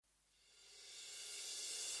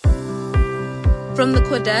From the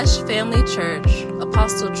Kodesh Family Church,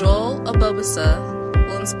 Apostle Joel Abobasa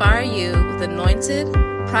will inspire you with anointed,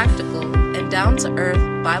 practical, and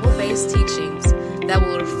down-to-earth Bible-based teachings that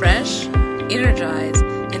will refresh, energize,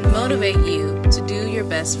 and motivate you to do your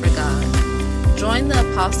best for God. Join the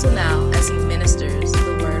Apostle now as he ministers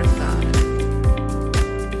the Word of God.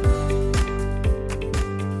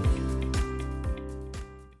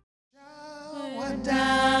 Shower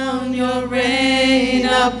down your rain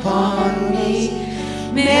upon me.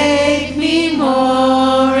 Make me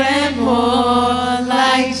more and more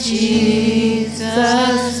like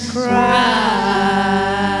Jesus Christ.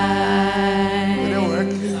 Did it work?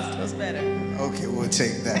 That was better. Okay, we'll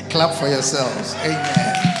take that. Clap for yourselves.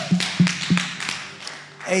 Amen.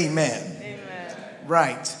 Amen. Amen.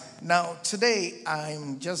 Right. Now, today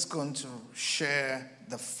I'm just going to share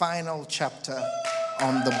the final chapter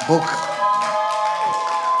on the book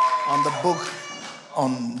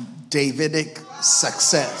on Davidic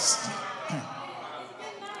success.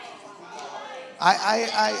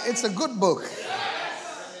 It's a good book.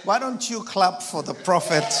 Why don't you clap for the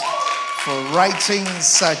prophet for writing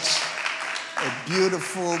such a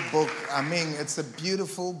beautiful book? I mean, it's a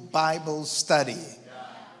beautiful Bible study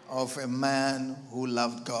of a man who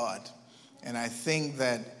loved God. And I think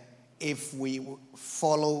that if we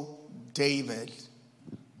follow David,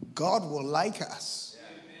 God will like us.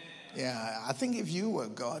 Yeah, I think if you were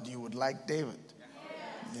God, you would like David.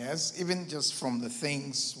 Yes, even just from the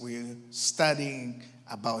things we're studying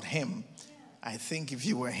about him, I think if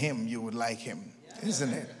you were him, you would like him,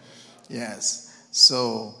 isn't it? Yes.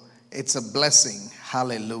 So it's a blessing.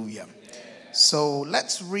 Hallelujah. So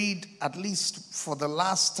let's read, at least for the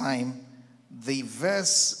last time, the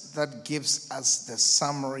verse that gives us the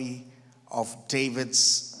summary of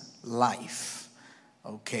David's life.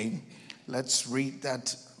 Okay, let's read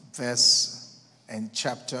that verse and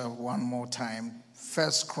chapter one more time.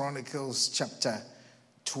 1 Chronicles chapter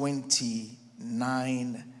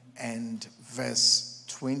 29 and verse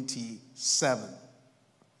 27.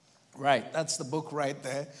 Right, that's the book right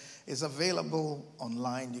there. It's available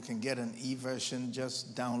online. You can get an e-version,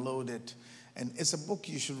 just download it. And it's a book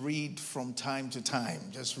you should read from time to time.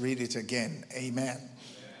 Just read it again. Amen.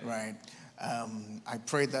 Right. I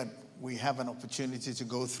pray that we have an opportunity to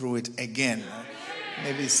go through it again.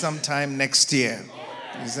 Maybe sometime next year,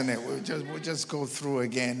 isn't it? We'll just go through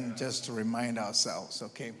again just to remind ourselves,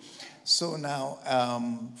 okay? So now,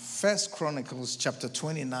 1 Chronicles chapter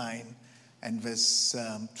 29 and verse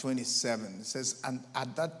 27, it says, and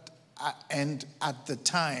at the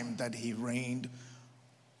time that he reigned,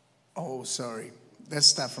 let's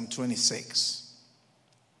start from 26.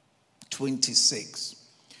 26.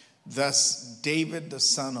 Thus David the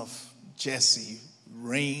son of Jesse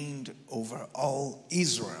reigned over all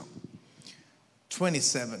Israel.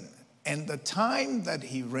 27. And the time that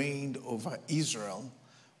he reigned over Israel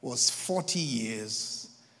was 40 years.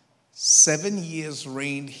 7 years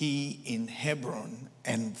reigned he in Hebron,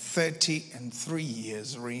 and 33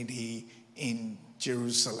 years reigned he in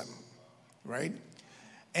Jerusalem. Right?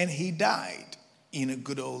 And he died in a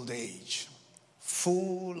good old age,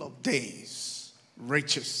 full of days,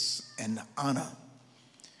 riches, and honor.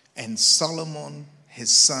 And Solomon,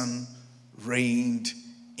 his son, reigned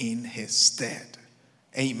in his stead.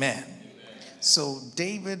 Amen. So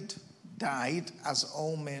David died as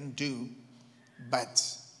all men do,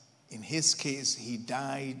 but in his case, he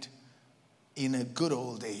died in a good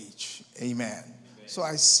old age. Amen. So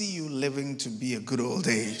I see you living to be a good old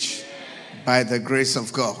age by the grace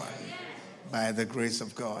of God. By the grace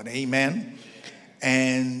of God. Amen.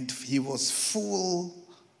 And he was full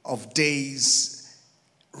of days,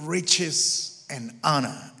 riches, and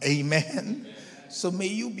honor. Amen. So may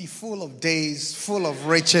you be full of days, full of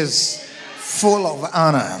riches, full of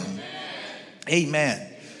honor.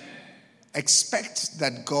 Amen. Expect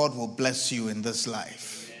that God will bless you in this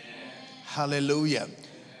life. Hallelujah.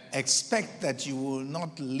 Expect that you will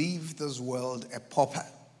not leave this world a pauper.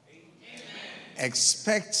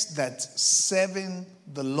 Expect that serving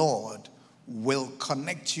the Lord will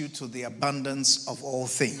connect you to the abundance of all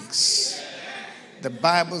things. The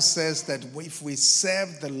Bible says that if we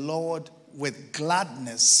serve the Lord with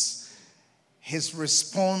gladness, his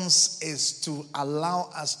response is to allow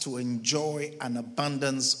us to enjoy an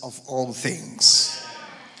abundance of all things.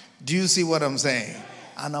 Do you see what I'm saying?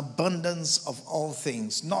 An abundance of all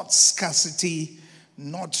things, not scarcity,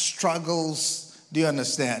 not struggles. Do you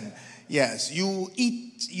understand? Yes, you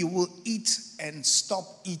will eat and stop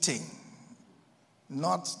eating.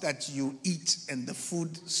 Not that you eat and the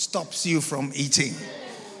food stops you from eating.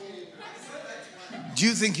 Do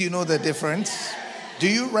you think you know the difference? Do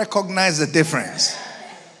you recognize the difference?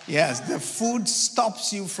 Yes, the food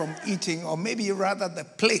stops you from eating, or maybe rather the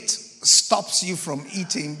plate stops you from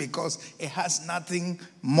eating because it has nothing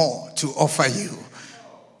more to offer you.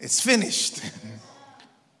 It's finished.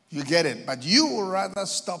 You get it? But you will rather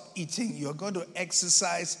stop eating. You're going to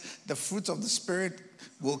exercise. The fruit of the Spirit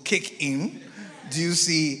will kick in. Do you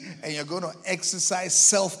see? And you're going to exercise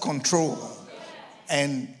self-control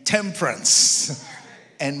and temperance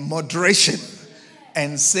and moderation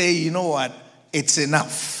and say, you know what? It's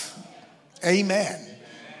enough. Amen.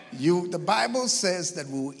 The Bible says that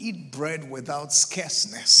we will eat bread without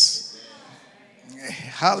scarceness.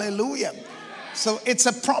 Hallelujah. So it's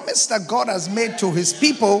a promise that God has made to his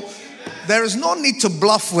people. There is no need to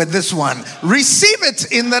bluff with this one. Receive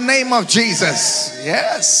it in the name of Jesus.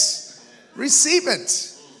 Yes. Receive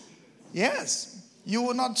it. Yes. You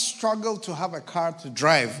will not struggle to have a car to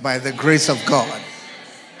drive by the grace of God.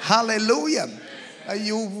 Hallelujah.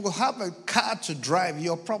 You will have a car to drive.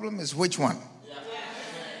 Your problem is which one?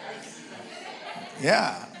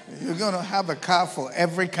 Yeah. You're going to have a car for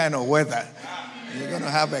every kind of weather. You're going to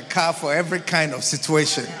have a car for every kind of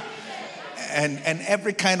situation and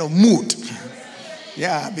every kind of mood.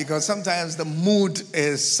 Yeah, because sometimes the mood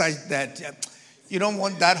is such that you don't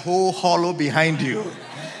want that whole hollow behind you.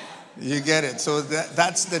 You get it? So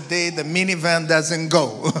that's the day the minivan doesn't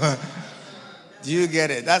go. Do you get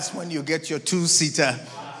it? That's when you get your two-seater,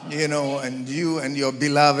 and you and your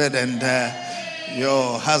beloved and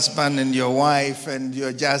your husband and your wife, and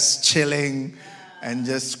you're just chilling and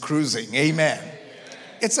just cruising. Amen.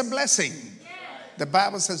 It's a blessing. The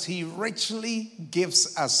Bible says he richly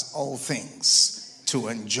gives us all things to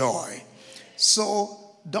enjoy.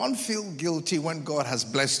 So don't feel guilty when God has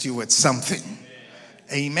blessed you with something.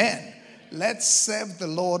 Amen. Let's serve the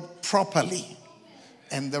Lord properly.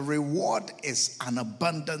 And the reward is an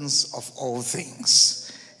abundance of all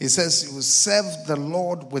things. He says you will serve the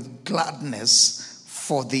Lord with gladness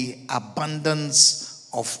for the abundance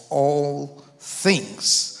of all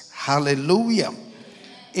things. Hallelujah.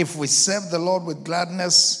 If we serve the Lord with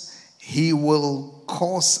gladness, he will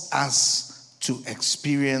cause us to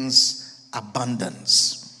experience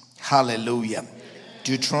abundance. Hallelujah.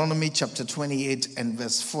 Deuteronomy chapter 28 and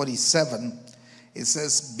verse 47, it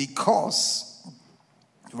says,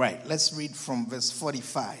 let's read from verse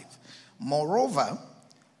 45. Moreover,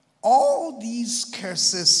 all these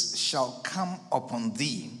curses shall come upon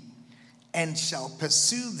thee, and shall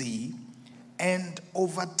pursue thee, and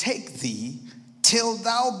overtake thee, till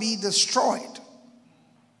thou be destroyed.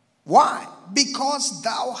 Why? Because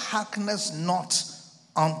thou hearkenest not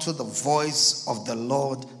unto the voice of the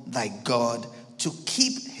Lord thy God, to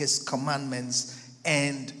keep his commandments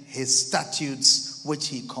and his statutes which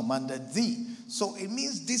he commanded thee. So it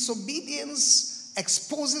means disobedience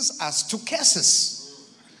exposes us to curses.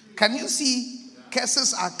 Can you see?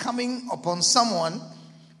 Curses are coming upon someone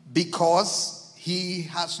because he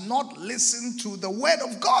has not listened to the word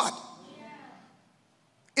of God.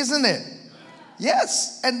 Isn't it?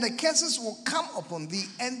 Yes. And the curses will come upon thee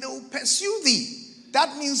and they will pursue thee.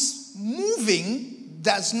 That means moving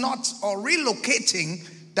does not, or relocating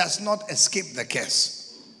does not escape the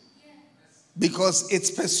curse. Because it's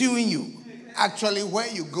pursuing you. Actually, where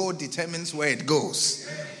you go determines where it goes.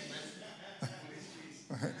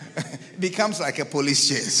 Becomes like a police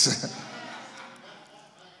chase.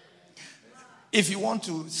 If you want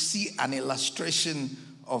to see an illustration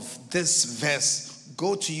of this verse,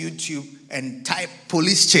 go to YouTube and type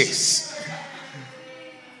police chase.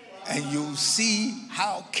 And you'll see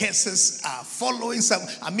how cases are following some.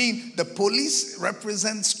 The police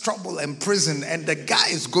represents trouble and prison, and the guy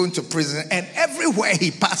is going to prison, and everywhere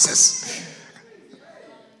he passes,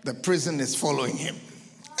 the prison is following him.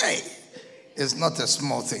 Hey, it's not a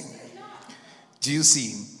small thing. Do you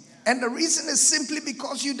see? And the reason is simply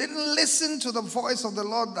because you didn't listen to the voice of the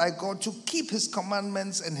Lord thy God to keep his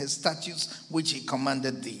commandments and his statutes which he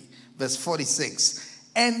commanded thee. Verse 46.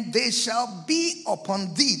 And they shall be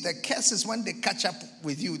upon thee. The curses, when they catch up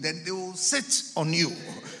with you, then they will sit on you.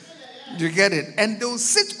 You get it? And they will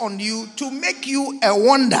sit on you to make you a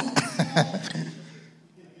wonder.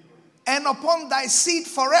 And upon thy seed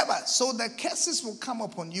forever. So the curses will come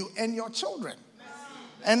upon you and your children.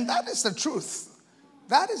 And that is the truth.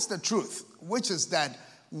 That is the truth, which is that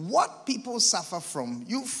what people suffer from,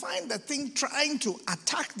 you find the thing trying to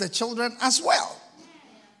attack the children as well.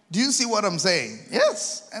 Do you see what I'm saying?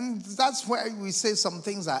 Yes. And that's why we say some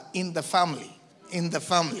things are in the family. In the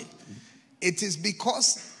family. It is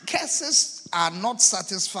because curses are not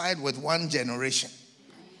satisfied with one generation.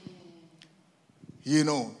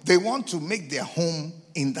 They want to make their home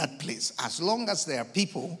in that place. As long as there are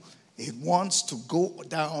people, It wants to go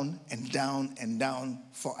down and down and down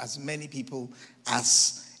for as many people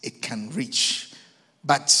as it can reach.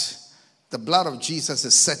 But the blood of Jesus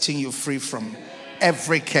is setting you free from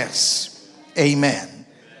every curse. Amen.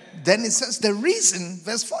 Then it says the reason,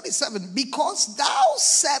 verse 47, because thou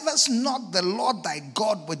servest not the Lord thy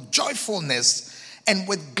God with joyfulness and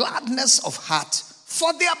with gladness of heart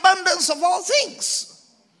for the abundance of all things.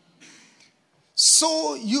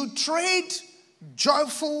 So you trade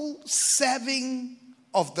joyful serving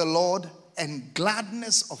of the Lord and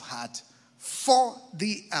gladness of heart for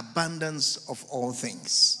the abundance of all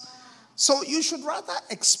things. So you should rather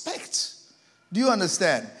expect, do you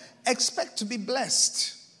understand? Expect to be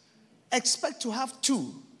blessed. Expect to have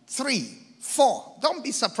 2, 3, 4. Don't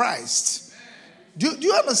be surprised. Do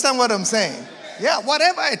you understand what I'm saying? Yeah,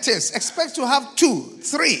 whatever it is, expect to have 2,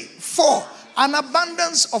 3, 4. An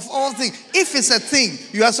abundance of all things. If it's a thing,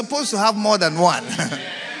 you are supposed to have more than one.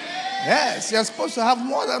 Yes, you're supposed to have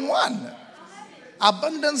more than one.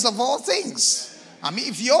 Abundance of all things. I mean,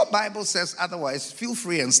 if your Bible says otherwise, feel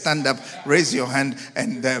free and stand up, raise your hand,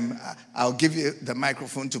 and I'll give you the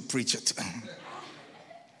microphone to preach it.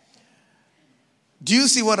 Do you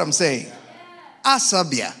see what I'm saying?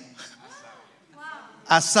 Asabia.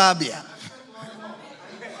 Asabia.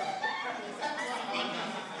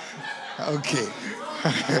 Okay.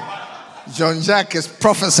 John Jack is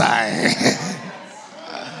prophesying.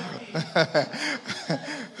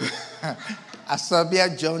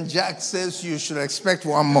 Asabia, John Jack says you should expect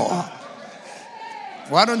one more.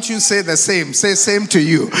 Why don't you say the same? Say same to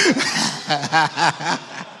you.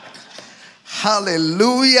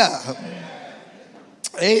 Hallelujah.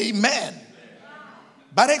 Amen.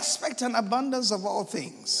 But expect an abundance of all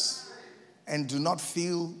things and do not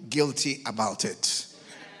feel guilty about it.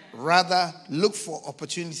 Rather, look for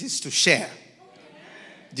opportunities to share.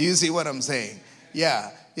 Do you see what I'm saying?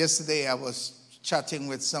 Yeah. Yesterday I was chatting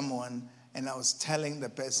with someone and I was telling the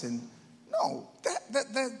person, no, there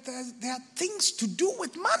are things to do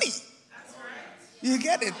with money. That's right. You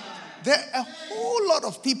get it? There are a whole lot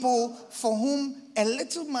of people for whom a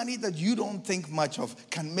little money that you don't think much of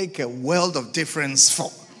can make a world of difference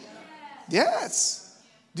for. Yes.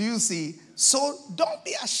 Do you see? So don't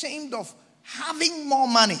be ashamed of having more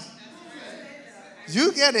money.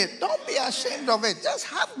 You get it? Don't be ashamed of it. Just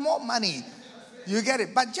have more money. You get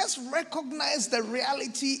it? But just recognize the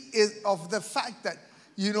reality of the fact that,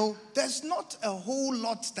 there's not a whole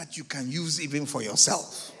lot that you can use even for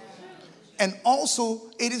yourself. And also,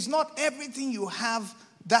 it is not everything you have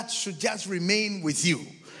that should just remain with you.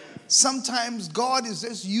 Sometimes God is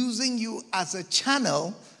just using you as a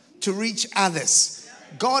channel to reach others.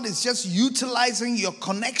 God is just utilizing your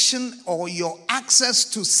connection or your access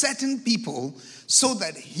to certain people so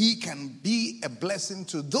that he can be a blessing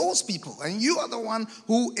to those people. And you are the one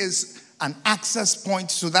who is an access point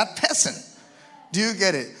to that person. Do you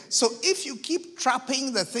get it? So if you keep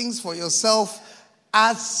trapping the things for yourself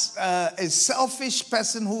as a selfish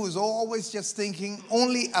person who is always just thinking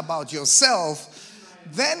only about yourself,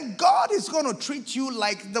 then God is going to treat you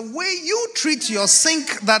like the way you treat your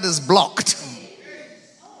sink that is blocked.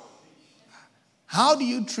 How do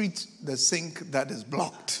you treat the sink that is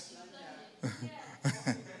blocked?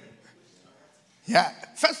 Yeah,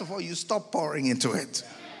 first of all, you stop pouring into it.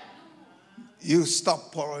 You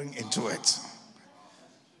stop pouring into it.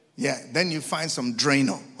 Yeah, then you find some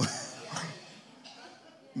Drano.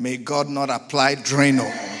 May God not apply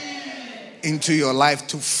Drano into your life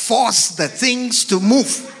to force the things to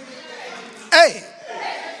move. Hey!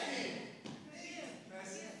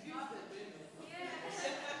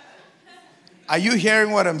 Are you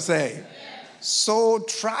hearing what I'm saying? So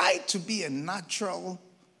try to be a natural,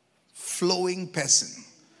 flowing person.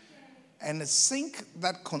 And a sink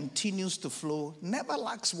that continues to flow never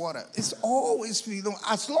lacks water. It's always,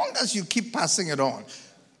 as long as you keep passing it on,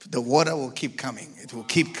 the water will keep coming. It will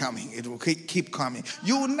keep coming. It will keep coming.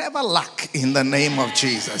 You will never lack in the name of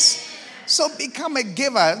Jesus. So become a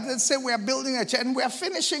giver. Let's say we are building a church and we are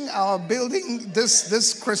finishing our building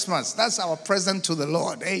this Christmas. That's our present to the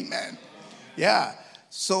Lord. Amen. Yeah.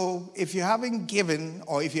 So if you haven't given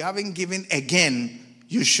or if you haven't given again,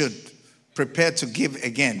 you should prepare to give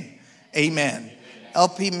again. Amen.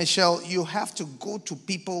 LP Michelle, you have to go to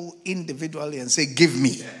people individually and say, give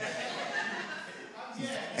me.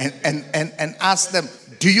 And ask them,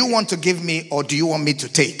 do you want to give me or do you want me to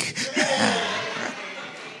take?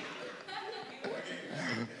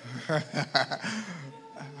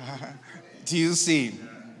 Do you see?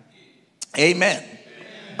 Amen.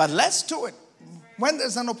 But let's do it. When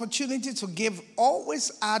there's an opportunity to give,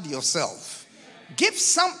 always add yourself. Give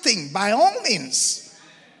something by all means.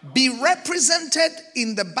 Be represented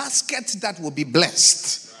in the basket that will be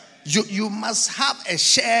blessed. You must have a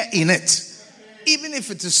share in it. Even if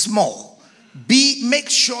it is small. Make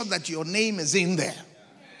sure that your name is in there.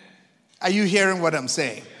 Are you hearing what I'm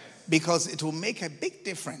saying? Because it will make a big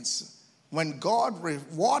difference. When God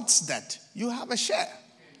rewards that, you have a share.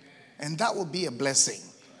 And that will be a blessing.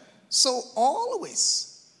 So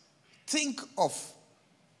always think of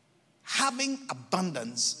having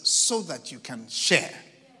abundance so that you can share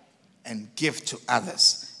and give to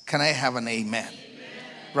others. Can I have an amen? Amen.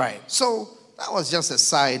 Right. So that was just a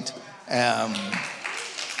side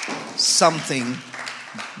something.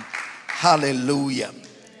 Hallelujah.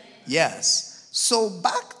 Yes. So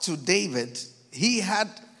back to David. He had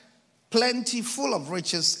plenty, full of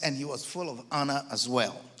riches, and he was full of honor as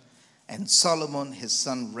well. And Solomon, his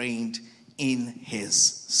son, reigned in his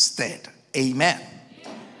stead. Amen.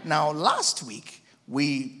 Now, last week,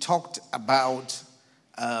 we talked about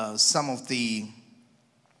some of the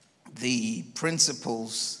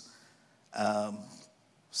principles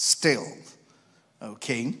still,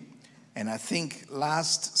 okay? And I think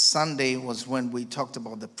last Sunday was when we talked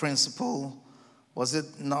about the principle, was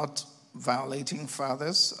it not violating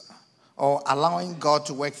fathers or allowing God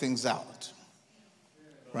to work things out?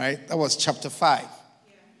 Right? That was chapter 5.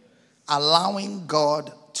 Allowing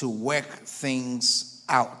God to work things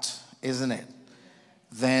out, isn't it?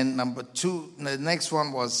 Then number 2, the next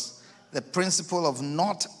one was the principle of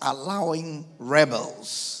not allowing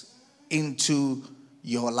rebels into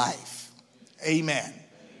your life. Amen.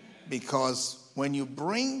 Because when you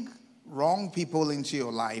bring wrong people into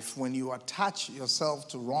your life, when you attach yourself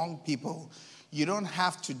to wrong people, you don't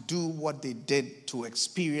have to do what they did to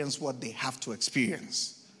experience what they have to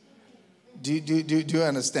experience. Do you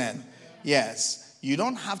understand? Yes. You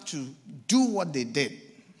don't have to do what they did,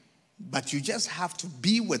 but you just have to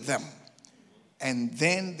be with them. And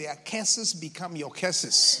then their curses become your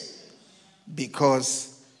curses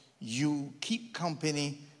because you keep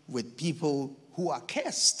company with people who are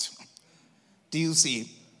cursed. Do you see?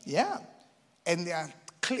 Yeah. And there are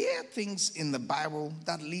clear things in the Bible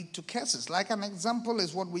that lead to curses. Like an example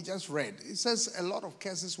is what we just read. It says a lot of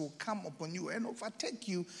curses will come upon you and overtake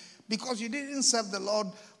you because you didn't serve the Lord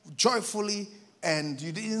joyfully and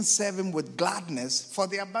you didn't serve him with gladness for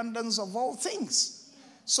the abundance of all things.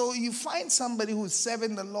 So you find somebody who's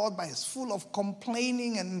serving the Lord but is full of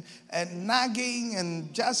complaining and nagging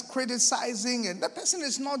and just criticizing, and that person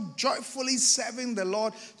is not joyfully serving the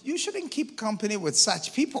Lord. You shouldn't keep company with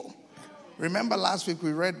such people. Remember last week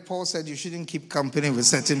we read, Paul said you shouldn't keep company with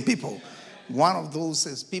certain people. One of those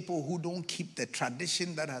is people who don't keep the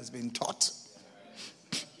tradition that has been taught.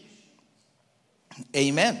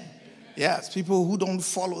 Amen. Yes, people who don't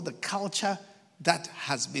follow the culture that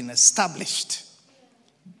has been established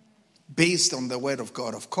based on the word of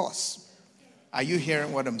God, of course. Are you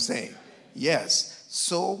hearing what I'm saying? Yes.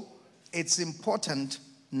 So it's important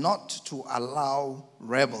not to allow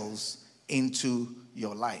rebels into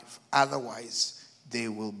your life. Otherwise, they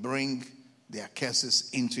will bring their curses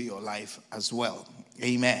into your life as well.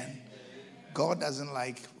 Amen. God doesn't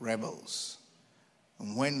like rebels.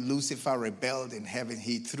 And when Lucifer rebelled in heaven,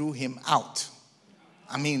 he threw him out.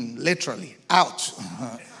 I mean, literally, out.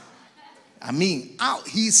 I mean, out.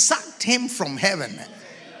 He sacked him from heaven.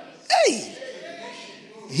 Hey!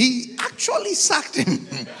 He actually sacked him.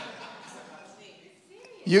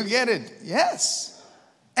 You get it? Yes.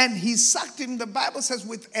 And he sacked him, the Bible says,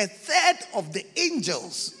 with a third of the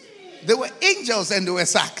angels. They were angels and they were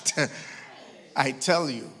sacked. I tell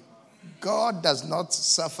you, God does not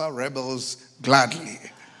suffer rebels gladly.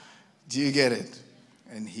 Do you get it?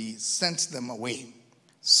 And he sent them away.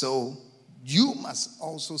 So you must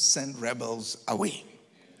also send rebels away.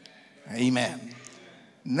 Amen.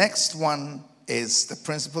 Next one is the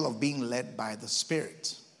principle of being led by the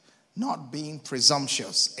Spirit, not being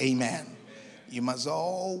presumptuous. Amen. You must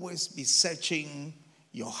always be searching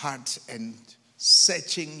your heart and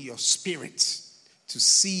searching your spirit to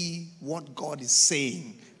see what God is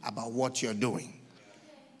saying about what you're doing.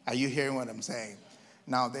 Are you hearing what I'm saying?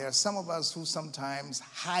 Now, there are some of us who sometimes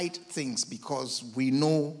hide things because we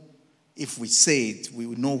know if we say it, we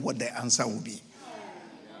will know what the answer will be.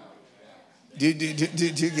 Do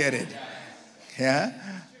you get it? Yeah?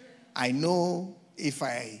 I know if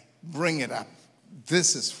I bring it up,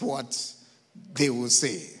 this is what they will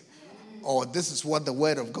say. Or this is what the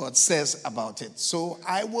word of God says about it. So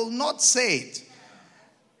I will not say it.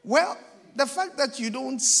 Well, the fact that you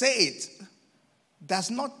don't say it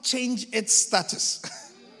does not change its status.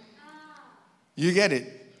 You get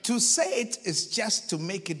it? To say it is just to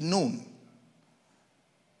make it known.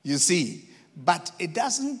 You see? But it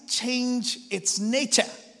doesn't change its nature.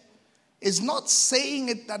 It's not saying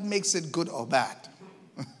it that makes it good or bad.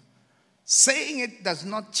 Saying it does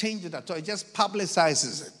not change it at all. It just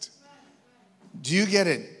publicizes it. Do you get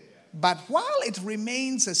it? But while it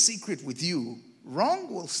remains a secret with you,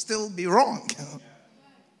 wrong will still be wrong.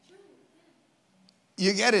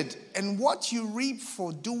 You get it? And what you reap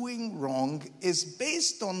for doing wrong is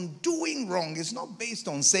based on doing wrong. It's not based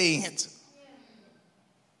on saying it.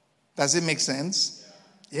 Does it make sense?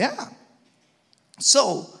 Yeah.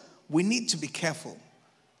 So, we need to be careful.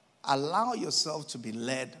 Allow yourself to be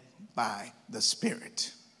led by the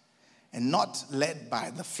Spirit and not led by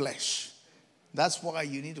the flesh. That's why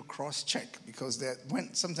you need to cross-check, because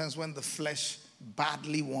sometimes when the flesh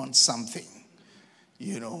badly wants something,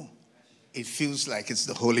 it feels like it's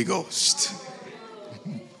the Holy Ghost.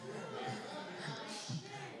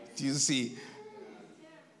 Do you see?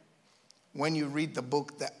 When you read the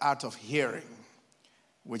book, The Art of Hearing,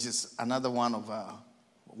 which is another one of our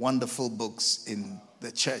wonderful books in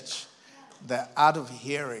the church, The Art of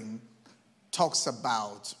Hearing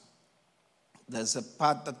there's a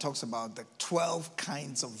part that talks about the 12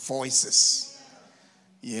 kinds of voices,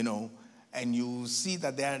 and you see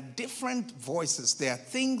that there are different voices. There are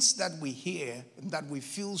things that we hear that we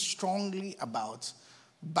feel strongly about,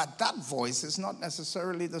 but that voice is not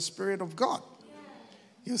necessarily the Spirit of God.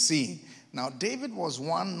 You see, now David was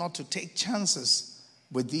one not to take chances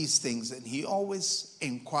with these things, and he always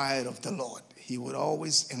inquired of the Lord. He would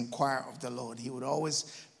always inquire of the Lord. He would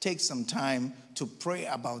always take some time to pray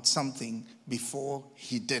about something before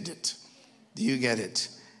he did it. Do you get it?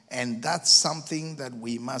 And that's something that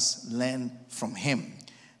we must learn from him.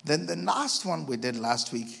 Then the last one we did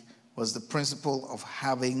last week was the principle of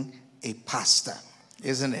having a pastor,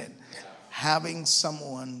 isn't it? Having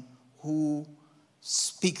someone who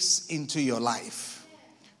speaks into your life.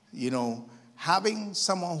 Having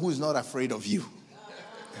someone who's not afraid of you.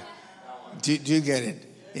 Do you get it?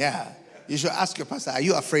 Yeah. You should ask your pastor, are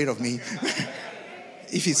you afraid of me?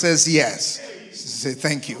 If he says yes, say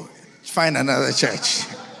thank you. Find another church.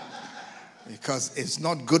 Because it's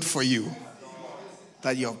not good for you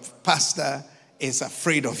that your pastor is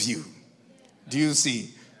afraid of you. Do you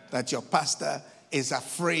see? That your pastor is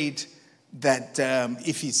afraid that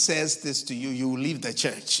if he says this to you, you will leave the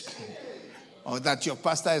church. Or that your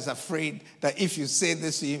pastor is afraid that if you say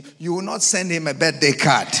this to him, you will not send him a birthday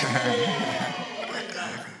card.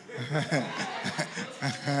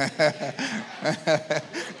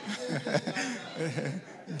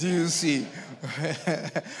 Do you see?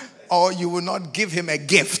 Or you will not give him a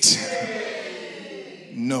gift.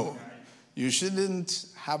 No. You shouldn't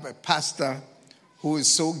have a pastor who is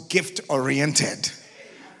so gift-oriented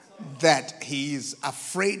that he is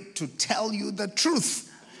afraid to tell you the truth,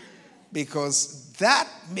 because that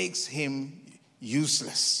makes him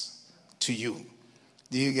useless to you.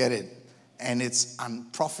 Do you get it? And it's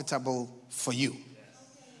unprofitable for you.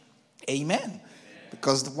 Amen.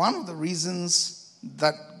 Because one of the reasons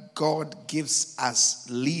that God gives us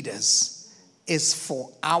leaders is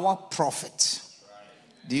for our profit.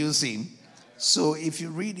 Do you see? So if you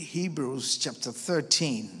read Hebrews chapter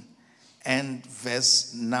 13 and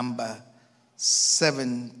verse number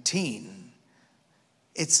 17,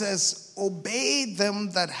 it says, obey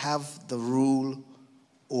them that have the rule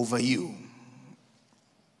over you.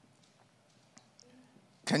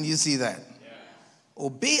 Can you see that? Yeah.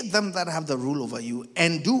 Obey them that have the rule over you,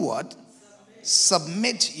 and do what?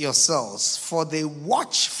 Submit yourselves, for they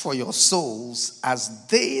watch for your souls as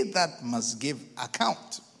they that must give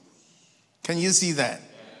account. Can you see that?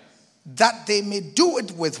 Yeah. That they may do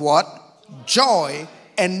it with what? Joy,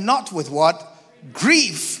 and not with what?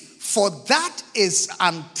 Grief, for that is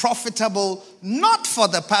unprofitable, not for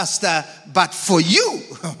the pastor, but for you.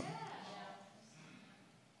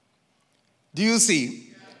 Do you see?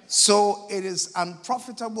 So it is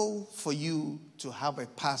unprofitable for you to have a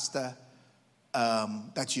pastor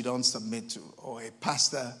that you don't submit to, or a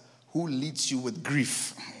pastor who leads you with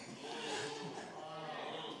grief,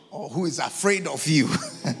 or who is afraid of you.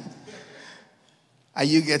 Are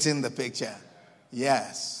you getting the picture?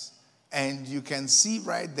 Yes. And you can see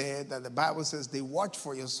right there that the Bible says they watch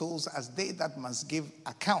for your souls as they that must give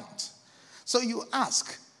account. So you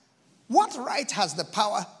ask, what right has the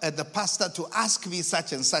pastor to ask me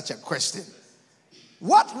such and such a question?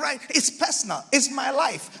 What right? It's personal. It's my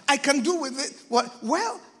life. I can do with it what?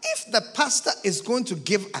 Well, if the pastor is going to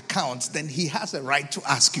give accounts, then he has a right to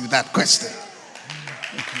ask you that question.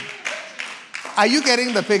 Are you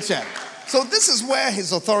getting the picture? So this is where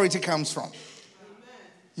his authority comes from.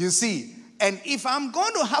 You see, and if I'm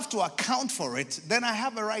going to have to account for it, then I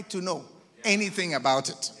have a right to know anything about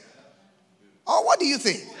it. Or what do you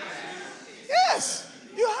think? Yes.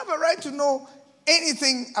 You have a right to know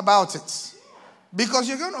anything about it because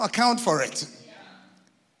you're going to account for it.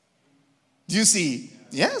 Do you see?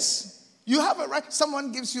 Yes. You have a right.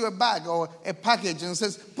 Someone gives you a bag or a package and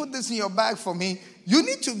says, put this in your bag for me. You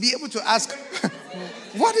need to be able to ask,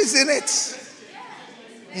 what is in it?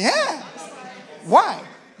 Yeah. Why?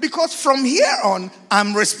 Because from here on,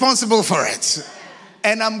 I'm responsible for it.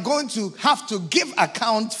 And I'm going to have to give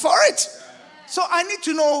account for it. So I need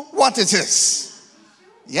to know what it is.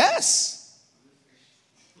 Yes.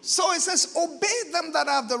 So it says, obey them that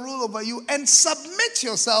have the rule over you and submit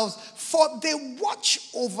yourselves, for they watch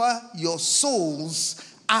over your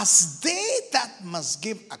souls as they that must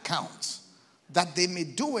give account, that they may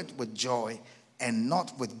do it with joy and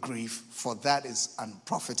not with grief, for that is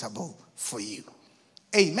unprofitable for you.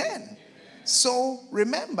 Amen. So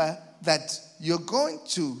remember that you're going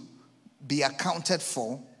to be accounted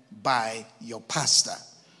for by your pastor.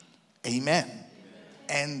 Amen.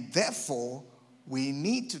 And therefore, we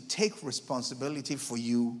need to take responsibility for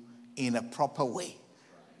you in a proper way.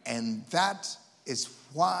 And that is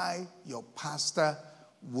why your pastor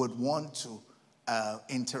would want to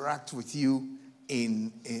interact with you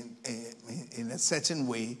in a certain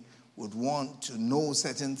way, would want to know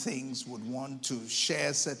certain things, would want to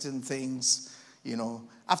share certain things. You know,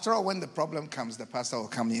 after all, when the problem comes, the pastor will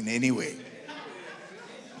come in anyway.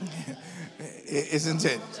 Isn't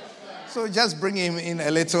it? So just bring him in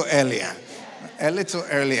a little earlier. A little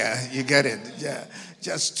earlier, you get it? Yeah,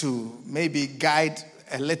 just to maybe guide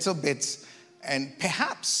a little bit. And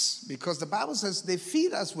perhaps, because the Bible says they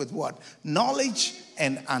feed us with what? Knowledge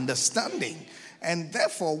and understanding. And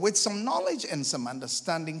therefore, with some knowledge and some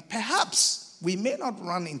understanding, perhaps we may not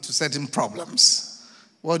run into certain problems.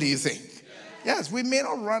 What do you think? Yes, we may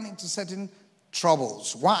not run into certain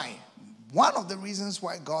troubles. Why? One of the reasons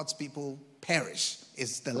why God's people perish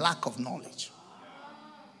is the lack of knowledge.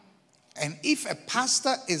 And if a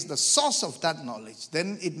pastor is the source of that knowledge,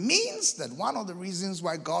 then it means that one of the reasons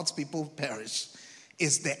why God's people perish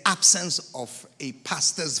is the absence of a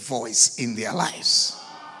pastor's voice in their lives.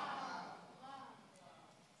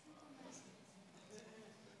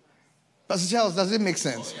 Pastor Charles, does it make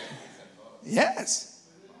sense? Yes.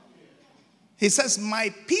 He says,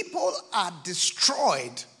 my people are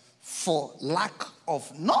destroyed for lack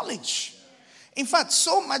of knowledge. In fact,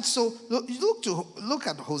 so much so, look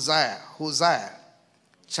at Hosea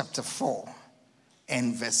chapter 4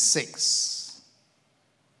 and verse 6.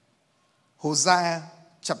 Hosea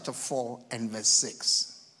chapter 4 and verse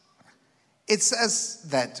 6. It says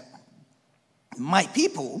that my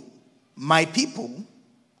people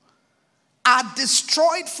are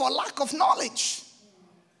destroyed for lack of knowledge.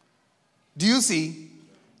 Do you see?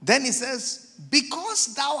 Then it says,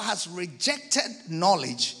 because thou hast rejected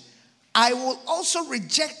knowledge, I will also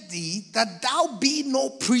reject thee, that thou be no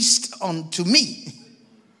priest unto me.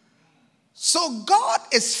 So God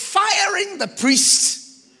is firing the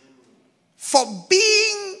priest for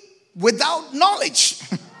being without knowledge.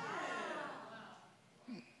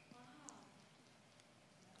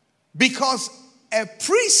 Because a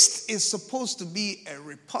priest is supposed to be a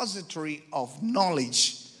repository of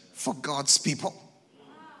knowledge for God's people.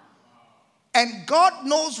 And God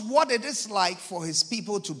knows what it is like for his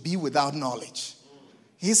people to be without knowledge.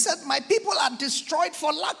 He said, my people are destroyed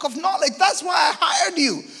for lack of knowledge. That's why I hired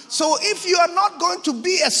you. So if you are not going to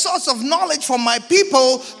be a source of knowledge for my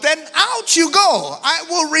people, then out you go. I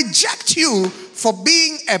will reject you for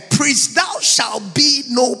being a priest. Thou shalt be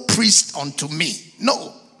no priest unto me.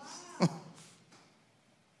 No.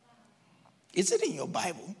 Is it in your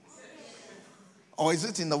Bible? Or is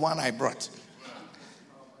it in the one I brought?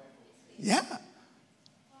 Yeah.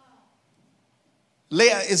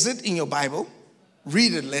 Leah, is it in your Bible?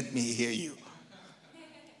 Read it, let me hear you.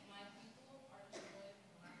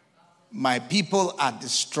 My people are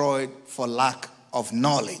destroyed for lack of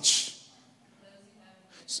knowledge.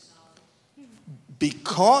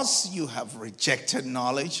 Because you have rejected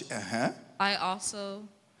knowledge. I also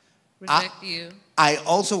reject you. I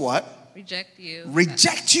also what? Reject you.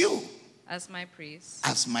 Reject you. As my priest.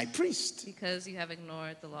 As my priest. Because you have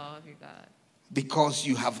ignored the law of your God. Because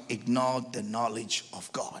you have ignored the knowledge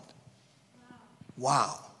of God.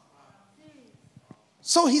 Wow.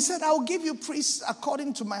 So he said, I will give you priests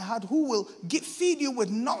according to my heart who will feed you with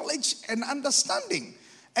knowledge and understanding.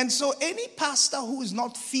 And so any pastor who is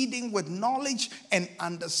not feeding with knowledge and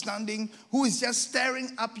understanding, who is just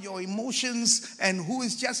stirring up your emotions and who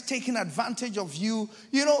is just taking advantage of you,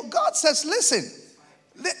 God says, listen,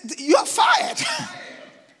 you're fired.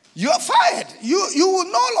 You're fired. You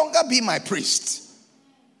will no longer be my priest.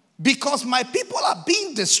 Because my people are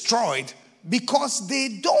being destroyed because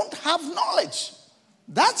they don't have knowledge.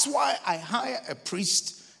 That's why I hire a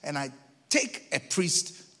priest and I take a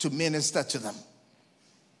priest to minister to them.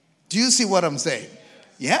 Do you see what I'm saying?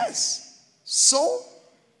 Yes. So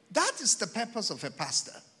that is the purpose of a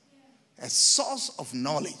pastor. A source of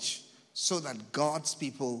knowledge so that God's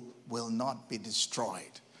people will not be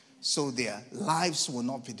destroyed. So their lives will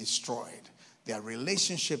not be destroyed. Their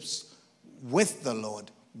relationships with the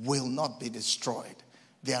Lord will not be destroyed.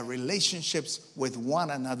 Their relationships with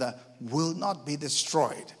one another will not be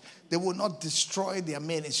destroyed. They will not destroy their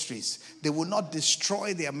ministries. They will not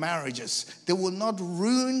destroy their marriages. They will not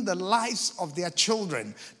ruin the lives of their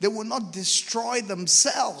children. They will not destroy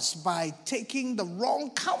themselves by taking the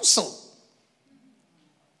wrong counsel.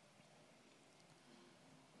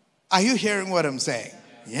 Are you hearing what I'm saying?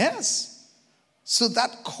 Yes. So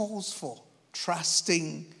that calls for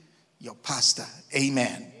trusting your pastor.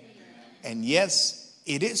 Amen. And yes,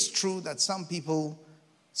 it is true that some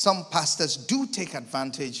pastors do take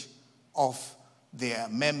advantage of their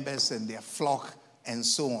members and their flock and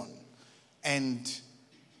so on. And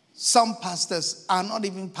some pastors are not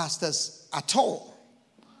even pastors at all.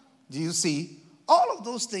 Do you see? All of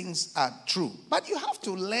those things are true. But you have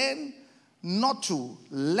to learn not to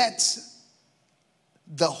let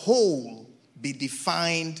the whole be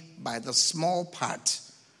defined by the small part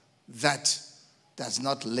that does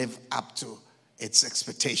not live up to its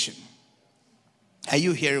expectation. Are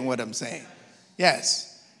you hearing what I'm saying? Yes.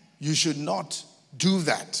 You should not do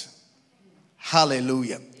that.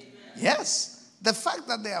 Hallelujah. Yes. The fact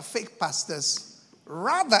that they are fake pastors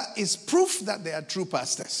rather is proof that they are true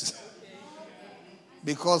pastors.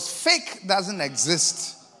 Because fake doesn't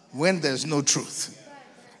exist when there's no truth.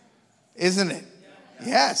 Isn't it?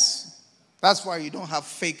 Yes. That's why you don't have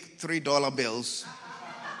fake $3 bills.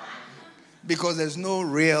 Because there's no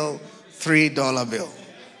real $3 bill.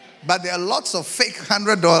 But there are lots of fake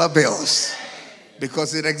 $100 bills.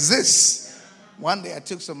 Because it exists. One day I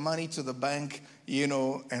took some money to the bank,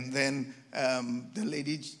 and then the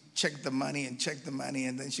lady checked the money,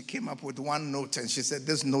 and then she came up with one note and she said,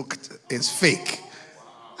 "This note is fake."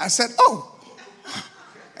 I said, "Oh."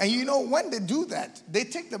 And when they do that, they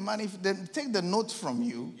take the money, they take the note from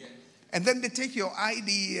you, and then they take your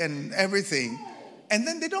ID and everything, and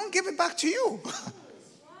then they don't give it back to you.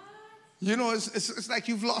 It's like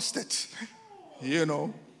you've lost it.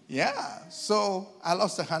 Yeah. So I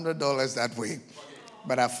lost $100 that way,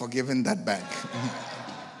 but I've forgiven that bank.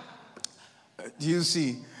 Do you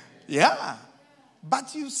see? Yeah.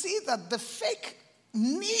 But you see that the fake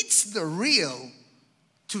needs the real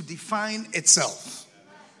to define itself.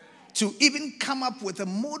 To even come up with a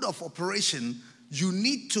mode of operation, you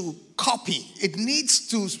need to copy. It needs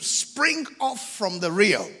to spring off from the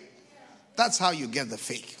real. That's how you get the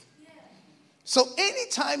fake. So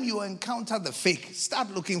anytime you encounter the fake,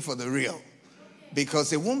 start looking for the real.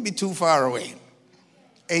 Because it won't be too far away.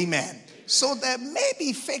 Amen. So there may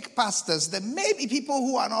be fake pastors. There may be people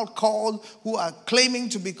who are not called, who are claiming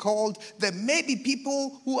to be called. There may be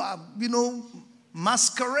people who are,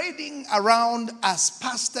 masquerading around as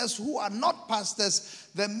pastors who are not pastors.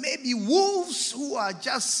 There may be wolves who are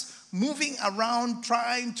just moving around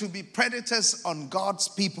trying to be predators on God's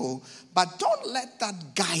people. But don't let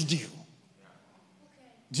that guide you.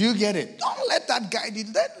 Do you get it? Don't let that guide you.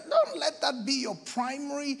 Don't let that be your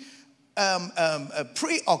primary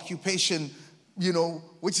preoccupation,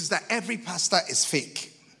 which is that every pastor is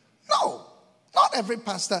fake. No, not every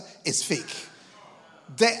pastor is fake.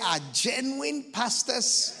 There are genuine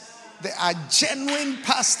pastors. There are genuine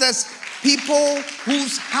pastors, people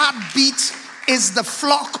whose heartbeat is the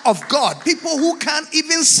flock of God. People who can't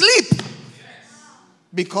even sleep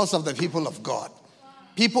because of the people of God.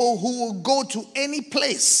 People who will go to any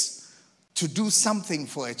place to do something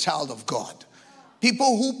for a child of God.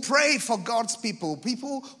 People who pray for God's people.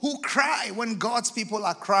 People who cry when God's people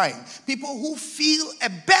are crying. People who feel a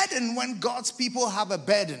burden when God's people have a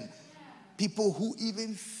burden. People who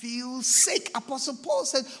even feel sick. Apostle Paul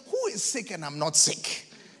said, "Who is sick and I'm not sick?"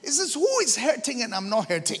 He says, "Who is hurting and I'm not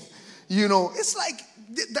hurting?" It's like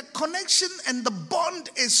the connection and the bond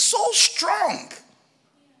is so strong.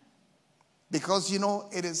 Because,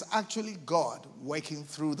 it is actually God working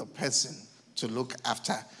through the person to look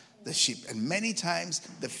after the sheep. And many times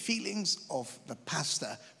the feelings of the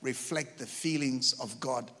pastor reflect the feelings of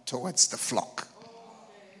God towards the flock.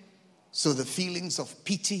 So the feelings of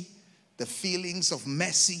pity, the feelings of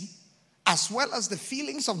mercy, as well as the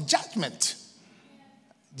feelings of judgment.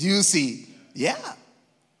 Do you see? Yeah.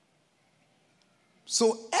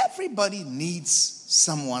 So everybody needs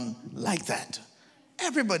someone like that.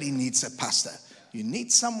 Everybody needs a pastor. You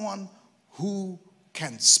need someone who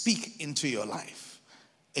can speak into your life.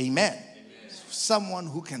 Amen. someone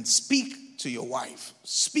who can speak to your wife,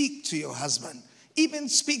 speak to your husband, even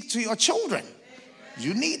speak to your children.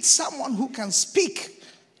 You need someone who can speak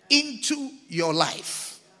into your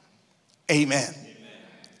life. Amen.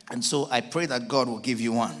 And so I pray that God will give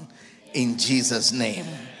you one in Jesus' name.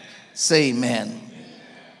 Say amen.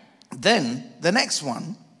 Then the next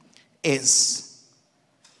one is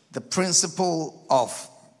the principle of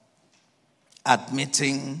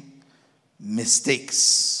admitting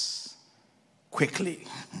mistakes quickly.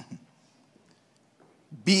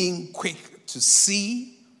 Being quick to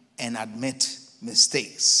see and admit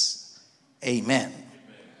mistakes. Amen.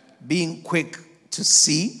 Being quick to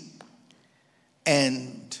see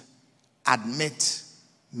and admit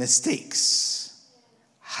mistakes.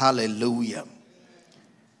 Hallelujah.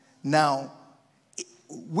 Now,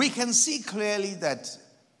 we can see clearly that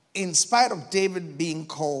in spite of David being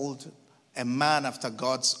called a man after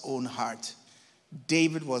God's own heart,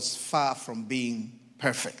 David was far from being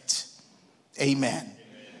perfect. Amen.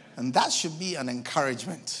 And that should be an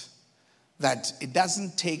encouragement that it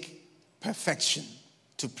doesn't take perfection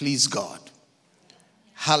to please God.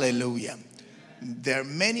 Hallelujah. There are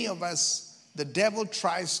many of us, the devil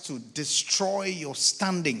tries to destroy your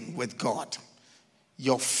standing with God,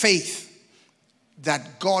 your faith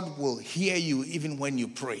that God will hear you even when you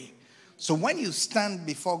pray. So when you stand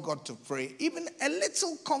before God to pray, even a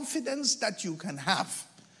little confidence that you can have,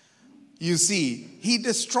 you see, he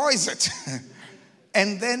destroys it.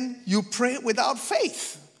 And then you pray without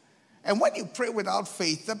faith. And when you pray without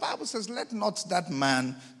faith, the Bible says, let not that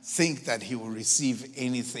man think that he will receive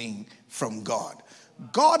anything from God.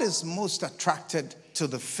 God is most attracted to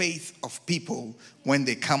the faith of people when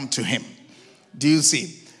they come to him. Do you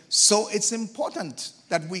see? So it's important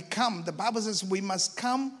that we come. The Bible says we must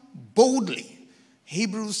come boldly.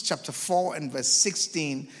 Hebrews chapter 4 and verse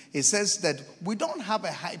 16, it says that we don't have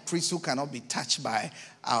a high priest who cannot be touched by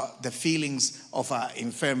the feelings of our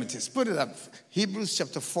infirmities. Put it up. Hebrews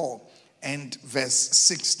chapter 4 and verse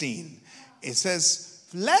 16. It says,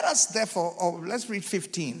 let us therefore, or let's read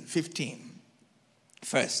 15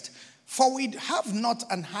 first. For we have not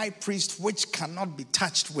an high priest which cannot be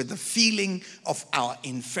touched with the feeling of our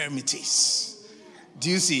infirmities. Do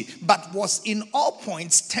you see? But was in all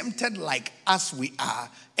points tempted like as we are,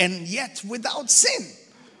 and yet without sin.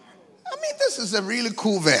 I mean, this is a really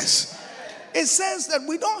cool verse. It says that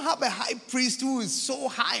we don't have a high priest who is so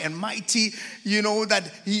high and mighty,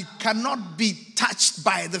 that he cannot be touched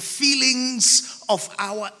by the feelings of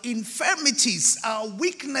our infirmities, our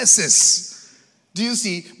weaknesses. Do you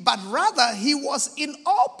see? But rather, he was in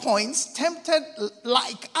all points tempted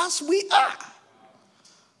like as we are.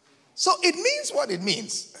 So it means what it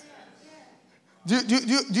means. Do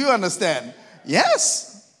you understand?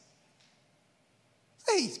 Yes.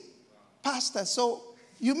 Hey, Pastor, so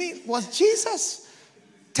you mean, was Jesus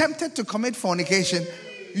tempted to commit fornication?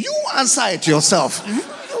 You answer it yourself.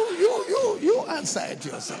 You answer it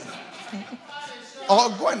yourself. Or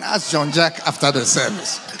go and ask John Jack after the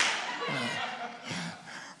service.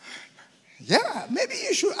 Yeah, maybe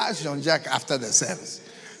you should ask John Jack after the service.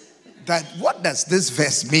 That what does this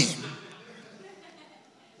verse mean?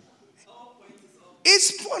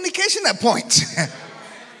 Is fornication a point?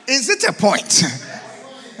 Is it a point?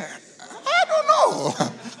 I don't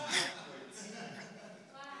know.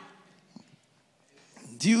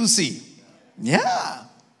 Do you see? Yeah.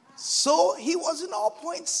 So he was in all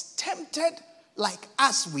points tempted like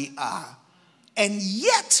as we are, and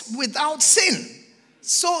yet without sin.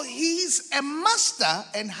 So he's a master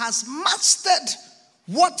and has mastered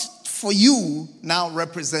what for you now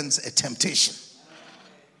represents a temptation.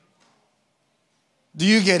 Do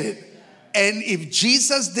you get it? And if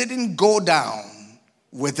Jesus didn't go down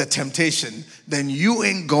with the temptation, then you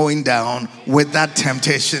ain't going down with that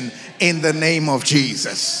temptation in the name of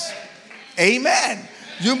Jesus. Amen.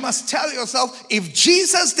 You must tell yourself, if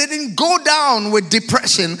Jesus didn't go down with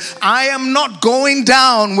depression, I am not going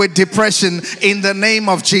down with depression in the name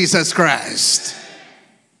of Jesus Christ.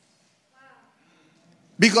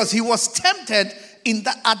 Because he was tempted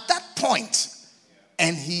at that point,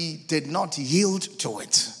 and he did not yield to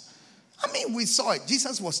it. I mean, we saw it.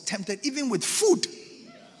 Jesus was tempted even with food.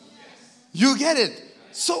 You get it?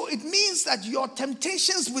 So it means that your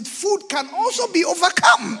temptations with food can also be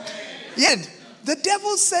overcome. Yet the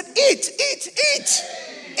devil said, eat.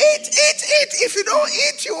 If you don't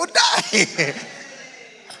eat, you will die.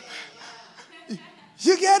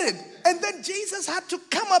 You get it? And then Jesus had to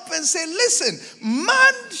come up and say, listen,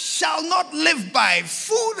 man shall not live by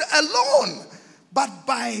food alone, but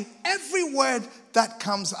by every word that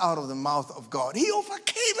comes out of the mouth of God. He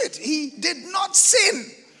overcame it. He did not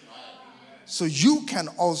sin. so you can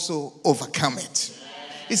also overcome it.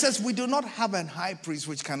 It says, we do not have an high priest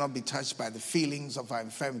which cannot be touched by the feelings of our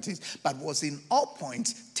infirmities, but was in all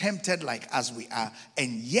points tempted like as we are,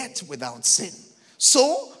 and yet without sin.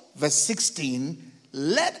 So, verse 16,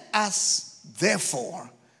 let us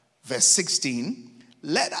therefore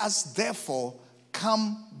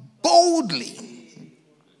come boldly.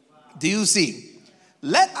 Do you see?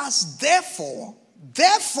 Let us therefore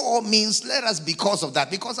means let us because of that,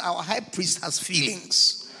 because our high priest has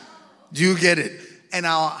feelings. Do you get it? And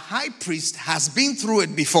our high priest has been through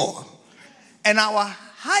it before. And our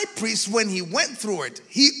high priest, when he went through it,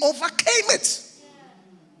 he overcame it.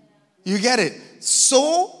 You get it?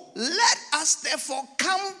 So let us therefore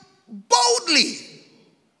come boldly.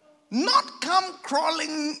 Not come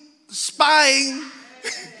crawling, spying,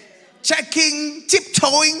 checking,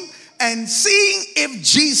 tiptoeing, and seeing if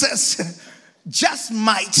Jesus just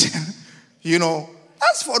might.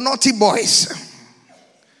 That's for naughty boys.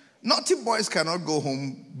 Naughty boys cannot go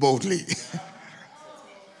home boldly.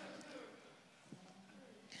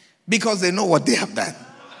 Because they know what they have done.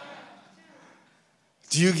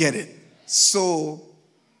 Do you get it? So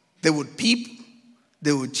they would peep,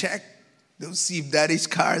 they would check, they would see if daddy's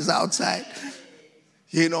car is outside,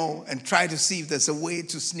 and try to see if there's a way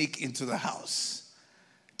to sneak into the house.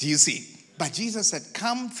 Do you see? But Jesus said,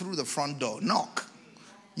 come through the front door, knock.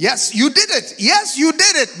 Yes, you did it. Yes, you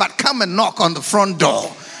did it. But come and knock on the front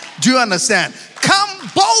door. Do you understand? Come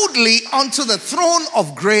boldly onto the throne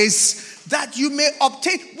of grace that you may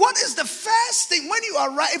obtain. What is the first thing? When you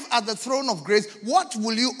arrive at the throne of grace, what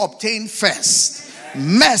will you obtain first?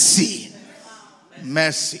 Mercy.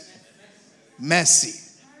 Mercy. Mercy.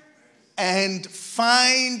 And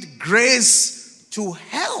find grace to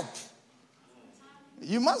help.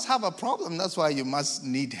 You must have a problem. That's why you must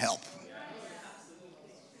need help.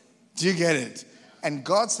 Do you get it? And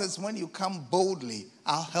God says, when you come boldly,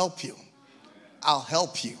 I'll help you. I'll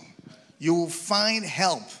help you. You will find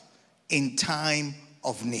help in time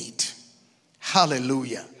of need.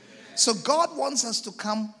 Hallelujah. So God wants us to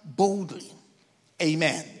come boldly.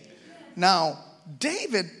 Amen. Now,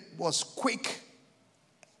 David was quick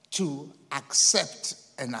to accept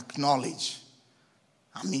and acknowledge.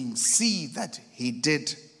 See that he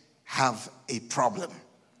did have a problem.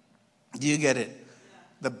 Do you get it?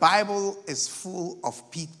 The Bible is full of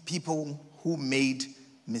people who made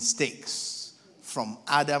mistakes. From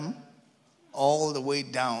Adam all the way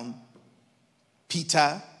down,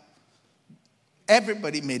 Peter.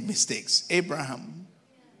 Everybody made mistakes. Abraham,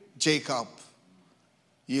 Jacob.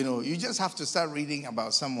 You just have to start reading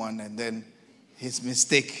about someone and then his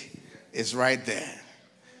mistake is right there.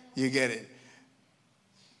 You get it?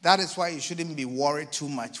 That is why you shouldn't be worried too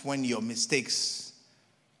much when your mistakes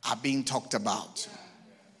are being talked about.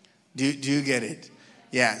 Do you get it?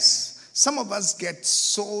 Yes. Some of us get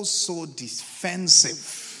so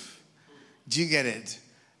defensive. Do you get it?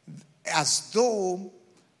 As though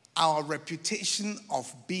our reputation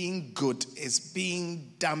of being good is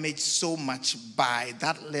being damaged so much by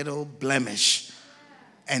that little blemish.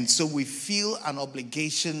 And so we feel an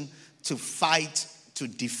obligation to fight, to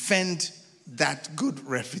defend that good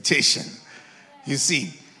reputation. You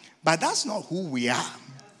see, but that's not who we are.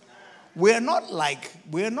 We're not like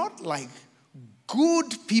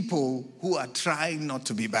good people who are trying not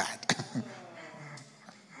to be bad.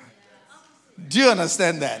 Do you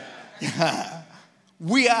understand that?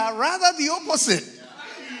 We are rather the opposite.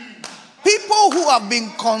 People who have been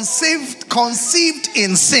conceived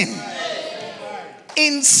in sin.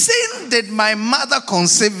 In sin did my mother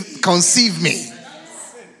conceive me.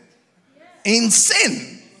 In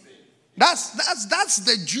sin. That's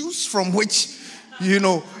the juice from which,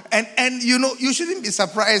 and you shouldn't be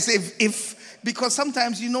surprised if because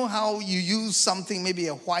sometimes you know how you use something, maybe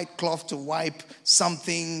a white cloth to wipe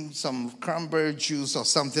something, some cranberry juice or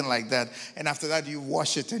something like that. And after that you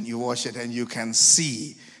wash it and you can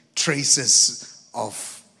see traces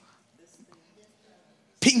of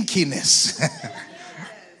pinkiness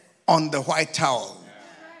on the white towel.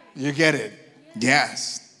 You get it?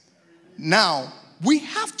 Yes. Now, we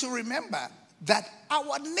have to remember that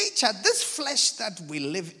our nature, this flesh that we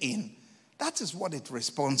live in, that is what it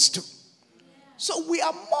responds to. So we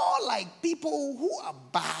are more like people who are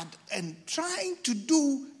bad and trying to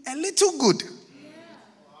do a little good.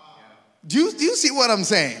 Do you see what I'm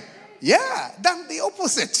saying? Yeah, than the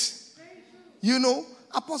opposite.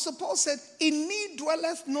 Apostle Paul said, in me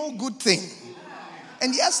dwelleth no good thing.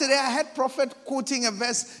 And yesterday I had prophet quoting a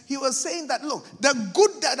verse. He was saying that, look, the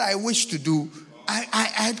good that I wish to do,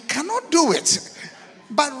 I cannot do it.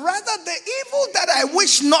 But rather the evil that I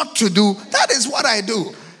wish not to do, that is what I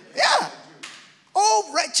do. Yeah.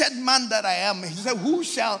 Oh, wretched man that I am. He said, who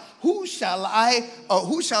shall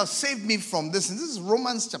save me from this? And this is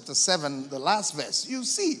Romans chapter 7, the last verse. You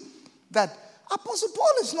see that Apostle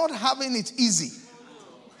Paul is not having it easy.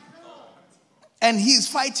 And he's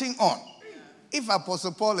fighting on. If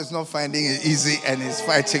Apostle Paul is not finding it easy and he's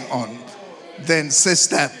fighting on, then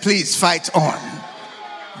sister, please fight on.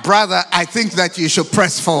 Brother, I think that you should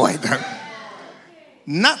press forward.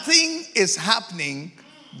 Nothing is happening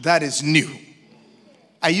that is new.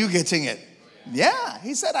 Are you getting it? Yeah.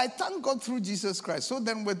 He said, I thank God through Jesus Christ. So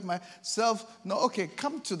then with myself,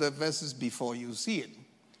 come to the verses before you see it.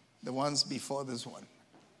 The ones before this one.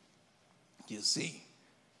 You see.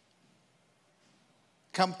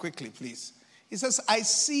 Come quickly, please. He says, I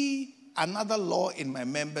see another law in my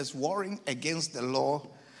members warring against the law,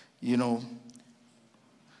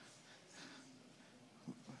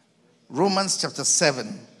 Romans chapter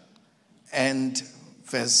 7 and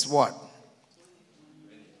verse what?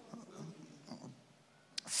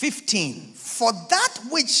 15. For that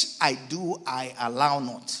which I do, I allow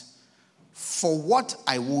not. For what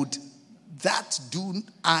I would, that do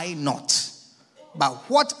I not. But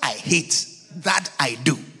what I hate, that I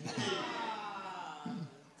do.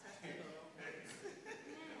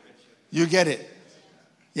 You get it?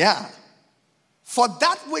 Yeah. For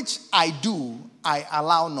that which I do, I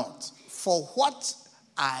allow not. For what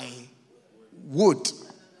I would,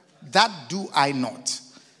 that do I not.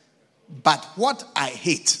 But what I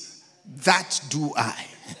hate, that do I.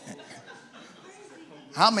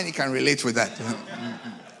 How many can relate with that?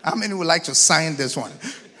 How many would like to sign this one?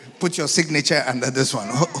 Put your signature under this one.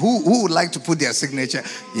 Who would like to put their signature?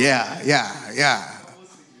 Yeah.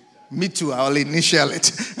 Me too, I'll initial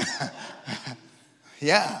it.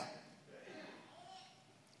 Yeah.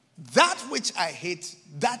 That which I hate,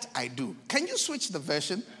 that I do. Can you switch the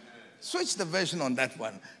version? Switch the version on that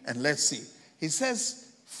one and let's see. He says,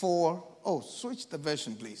 switch the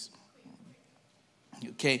version, please.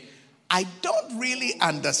 Okay. I don't really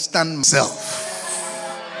understand myself.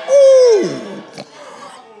 Ooh.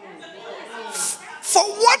 For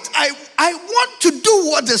what I want to do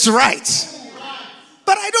what is right,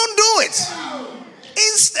 but I don't do it.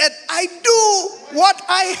 Instead, I do what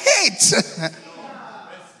I hate.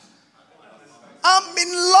 I'm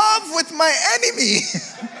in love with my enemy.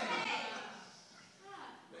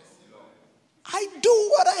 I do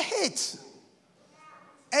what I hate.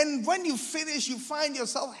 And when you finish, you find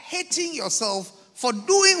yourself hating yourself for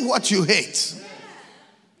doing what you hate.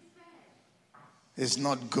 It's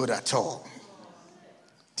not good at all.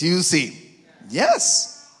 Do you see?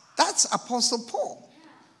 Yes, that's Apostle Paul.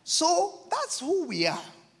 So that's who we are.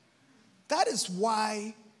 That is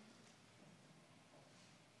why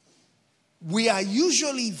we are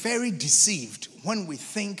usually very deceived when we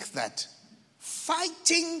think that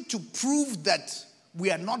fighting to prove that we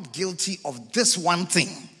are not guilty of this one thing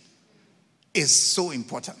is so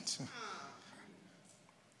important.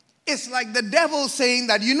 It's like the devil saying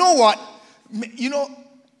that, you know what?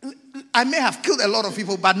 I may have killed a lot of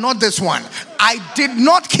people, but not this one. I did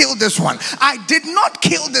not kill this one. I did not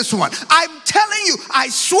kill this one. I'm telling you, I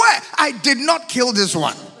swear, I did not kill this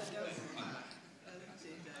one.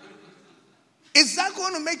 Is that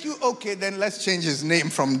going to make you okay? Then let's change his name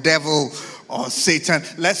from devil or Satan.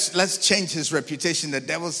 Let's change his reputation. The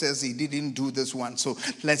devil says he didn't do this one, so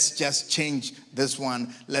let's just change this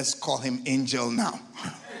one. Let's call him angel now.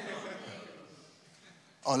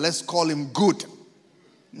 Or let's call him good.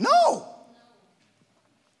 No.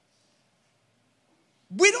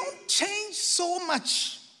 We don't change so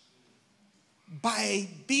much by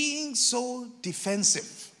being so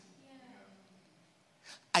defensive.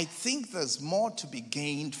 I think there's more to be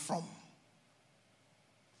gained from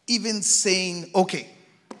even saying, okay,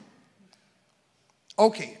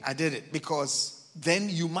 I did it, because then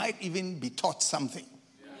you might even be taught something.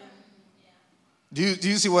 Do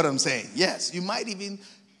you see what I'm saying? Yes, you might even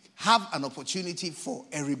have an opportunity for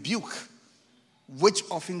a rebuke, which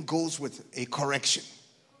often goes with a correction.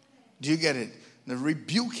 Do you get it? The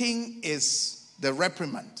rebuking is the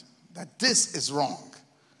reprimand, that this is wrong.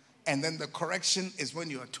 And then the correction is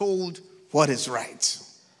when you are told what is right.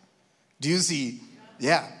 Do you see?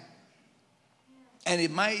 Yeah. And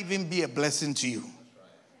it might even be a blessing to you.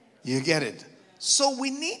 You get it? So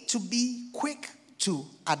we need to be quick to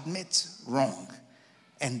admit wrong.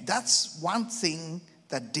 And that's one thing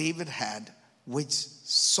that David had, which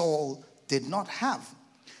Saul did not have.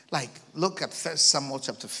 Like, look at 1 Samuel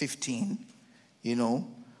chapter 15.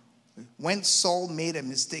 When Saul made a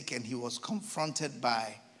mistake and he was confronted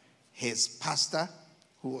by his pastor,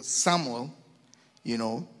 who was Samuel,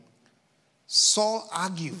 Saul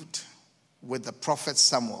argued with the prophet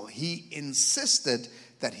Samuel. He insisted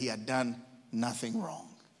that he had done nothing wrong.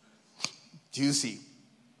 Do you see?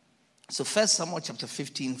 So 1 Samuel chapter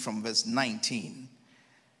 15 from verse 19,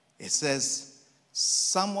 it says,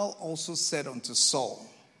 Samuel also said unto Saul,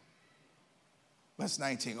 verse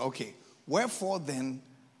 19, okay, wherefore then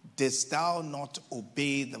didst thou not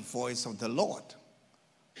obey the voice of the Lord,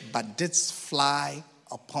 but didst fly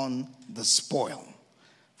upon the spoil?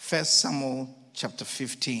 1 Samuel chapter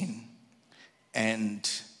 15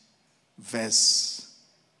 and verse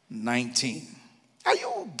 19. Are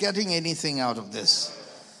you getting anything out of this?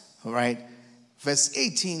 All right. Verse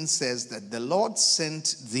 18 says that the Lord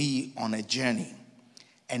sent thee on a journey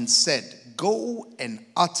and said, go and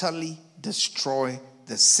utterly destroy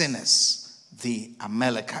the sinners, the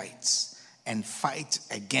Amalekites, and fight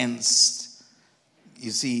against,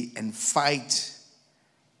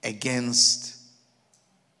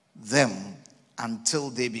 them until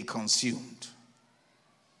they be consumed.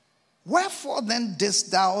 Wherefore then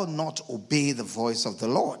didst thou not obey the voice of the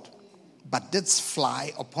Lord, but didst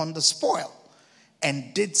fly upon the spoil,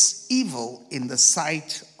 and didst evil in the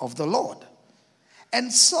sight of the Lord?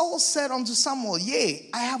 And Saul said unto Samuel, yea,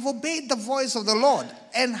 I have obeyed the voice of the Lord,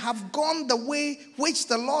 and have gone the way which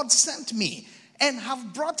the Lord sent me, and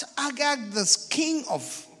have brought Agag the king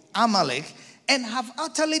of Amalek, and have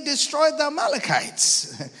utterly destroyed the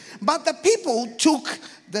Amalekites. But the people took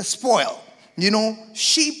the spoil,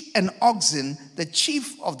 sheep and oxen, the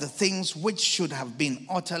chief of the things which should have been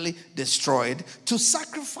utterly destroyed, to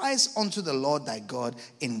sacrifice unto the Lord thy God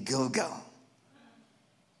in Gilgal.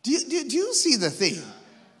 Do you see the thing?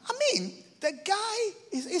 I mean, the guy,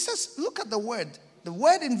 it says, look at the word. The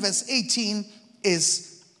word in verse 18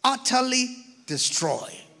 is utterly destroy.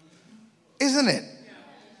 Isn't it?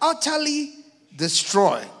 Utterly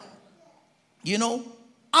destroy.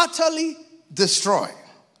 Utterly destroy.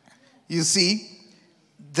 You see,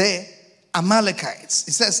 the Amalekites.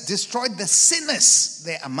 It says, destroy the sinners,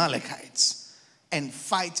 the Amalekites, and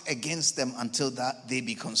fight against them until that they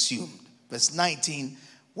be consumed. Verse 19,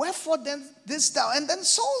 wherefore then didst thou? And then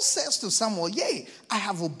Saul says to Samuel, yea, I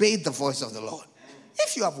have obeyed the voice of the Lord.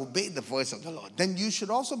 If you have obeyed the voice of the Lord, then you should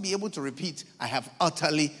also be able to repeat, I have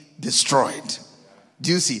utterly destroyed.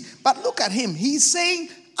 Do you see? But look at him. He's saying,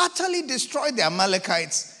 utterly destroyed the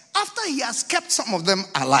Amalekites after he has kept some of them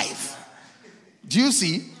alive. Do you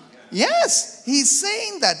see? Yes. He's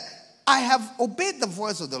saying that I have obeyed the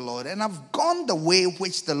voice of the Lord and have gone the way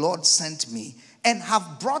which the Lord sent me, and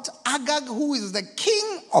have brought Agag, who is the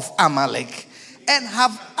king of Amalek, and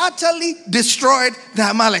have utterly destroyed the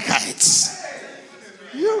Amalekites.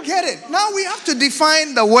 You get it? Now we have to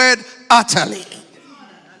define the word utterly.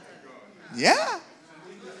 Yeah.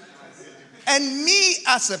 And me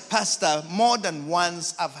as a pastor, more than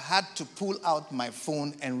once, I've had to pull out my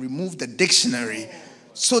phone and remove the dictionary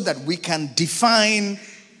so that we can define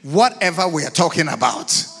whatever we are talking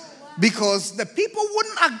about. Because the people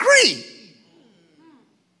wouldn't agree.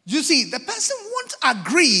 You see, the person won't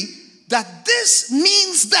agree that this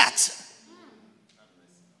means that.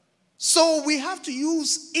 So we have to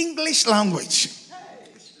use English language.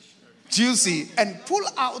 Do you see? And pull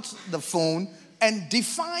out the phone and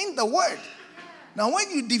define the word. Now, when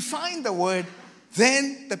you define the word,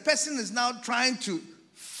 then the person is now trying to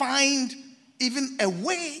find even a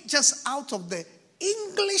way just out of the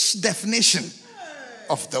English definition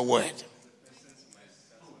of the word.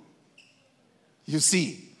 You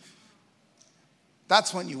see,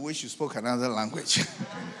 that's when you wish you spoke another language.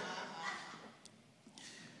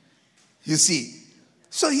 You see,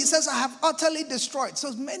 so he says, I have utterly destroyed.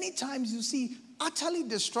 So many times you see, utterly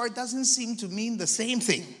destroyed doesn't seem to mean the same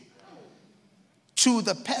thing to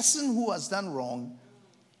the person who has done wrong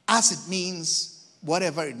as it means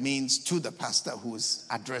whatever it means to the pastor who is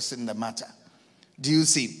addressing the matter. Do you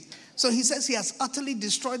see? So he says he has utterly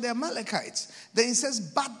destroyed the Amalekites. Then he says,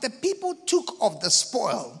 but the people took of the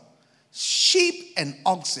spoil sheep and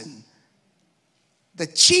oxen, the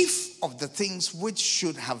chief of the things which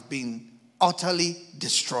should have been utterly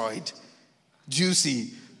destroyed. Do you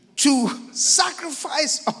see? To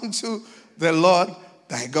sacrifice unto the Lord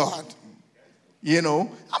thy God. Now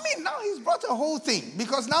he's brought a whole thing.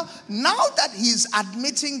 Because now that he's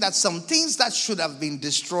admitting that some things that should have been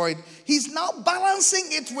destroyed, he's now balancing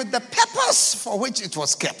it with the purpose for which it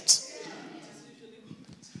was kept.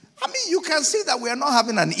 You can see that we are not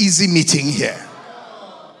having an easy meeting here.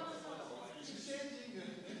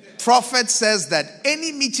 Prophet says that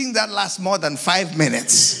any meeting that lasts more than 5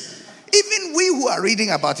 minutes, even we who are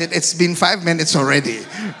reading about it, it's been 5 minutes already.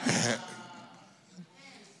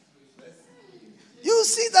 You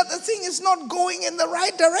see that the thing is not going in the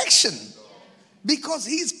right direction. Because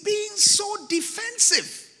he's being so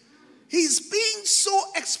defensive. He's being so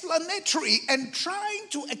explanatory and trying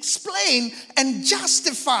to explain and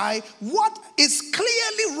justify what is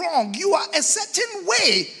clearly wrong. You are a certain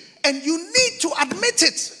way and you need to admit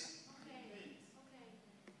it.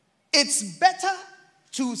 It's better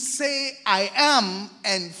to say I am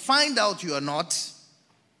and find out you are not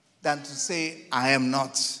than to say I am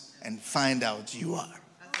not and find out you are.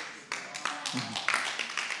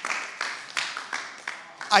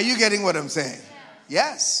 Are you getting what I'm saying?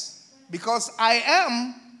 Yes. Because I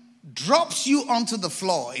am drops you onto the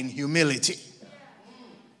floor in humility.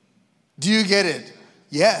 Do you get it?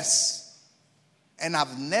 Yes. And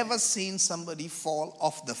I've never seen somebody fall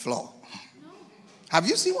off the floor. Have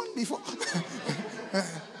you seen one before?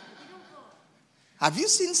 Have you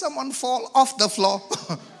seen someone fall off the floor?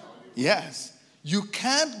 Yes. You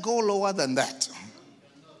can't go lower than that.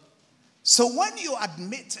 So when you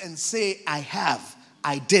admit and say,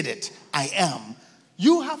 I did it, I am,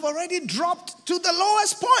 you have already dropped to the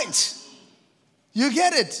lowest point. You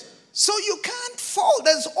get it? So you can't fall.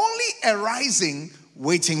 There's only a rising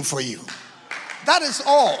waiting for you. That is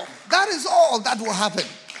all. That is all that will happen.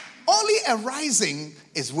 Only a rising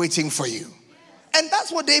is waiting for you. And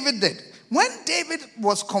that's what David did. When David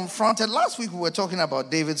was confronted, last week we were talking about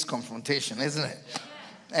David's confrontation, isn't it?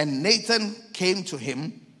 And Nathan came to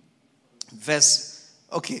him, 2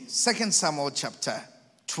 Samuel chapter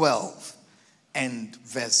 12 and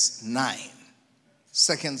verse 9.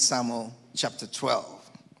 2 Samuel chapter 12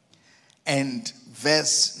 and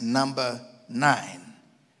verse number 9.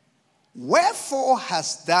 Wherefore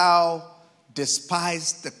hast thou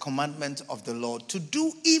despised the commandment of the Lord to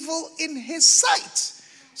do evil in his sight?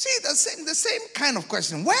 See, the same kind of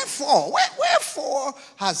question. Wherefore? Wherefore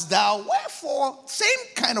hast thou? Wherefore?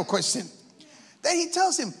 Same kind of question. Then he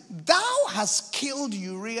tells him, thou hast killed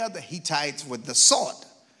Uriah the Hittite with the sword,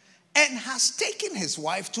 and hast taken his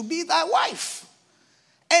wife to be thy wife,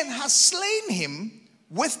 and hast slain him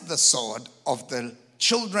with the sword of the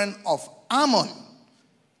children of Ammon.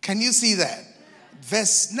 Can you see that?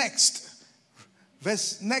 Verse next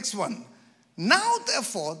one. Now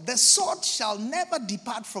therefore the sword shall never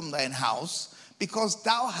depart from thine house, because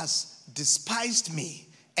thou hast despised me,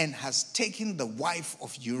 and hast taken the wife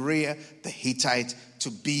of Uriah the Hittite to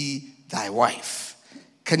be thy wife.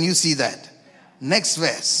 Can you see that? Next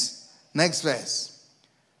verse.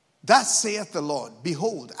 Thus saith the Lord,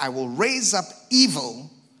 behold, I will raise up evil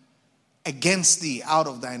against thee out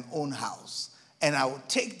of thine own house, and I will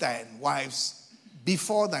take thine wives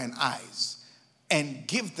before thine eyes, and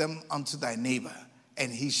give them unto thy neighbor,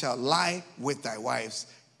 and he shall lie with thy wives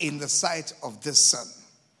in the sight of this son.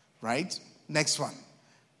 Right? Next one.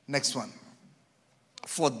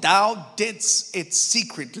 For thou didst it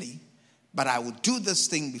secretly, but I will do this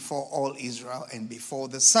thing before all Israel and before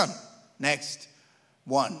the sun. Next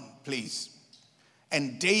one, please.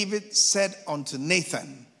 And David said unto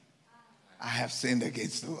Nathan, I have sinned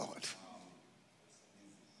against the Lord.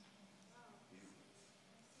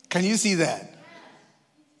 Can you see that?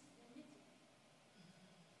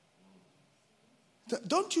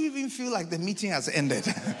 Don't you even feel like the meeting has ended?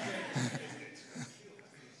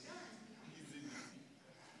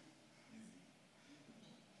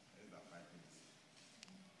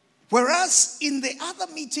 Whereas in the other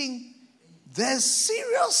meeting, there's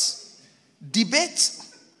serious debate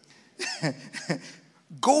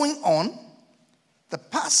going on. The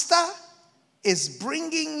pastor is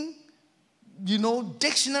bringing,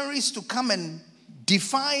 dictionaries to come and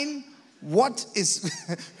define what is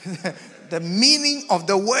the meaning of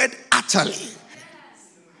the word utterly.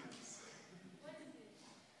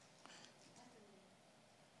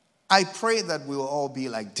 I pray that we will all be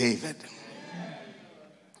like David.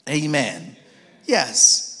 Amen.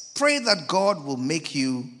 Yes. Pray that God will make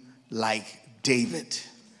you like David.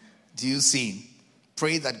 Do you see?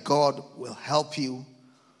 Pray that God will help you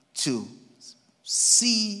to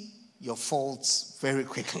see your faults very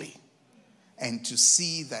quickly and to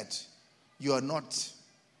see that you are not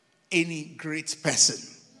any great person.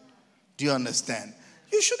 Do you understand?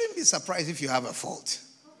 You shouldn't be surprised if you have a fault.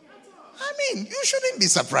 You shouldn't be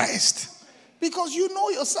surprised. Because you know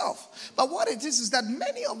yourself. But what it is that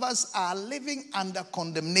many of us are living under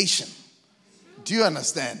condemnation. Do you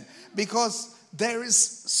understand? Because there is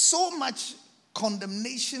so much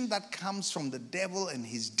condemnation that comes from the devil and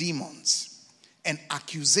his demons and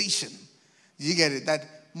accusation. You get it? That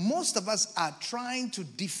most of us are trying to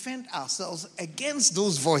defend ourselves against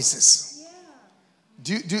those voices.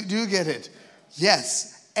 Yeah. Do you get it?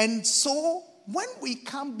 Yes. And so when we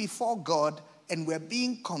come before God and we're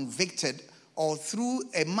being convicted, or through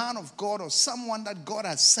a man of God or someone that God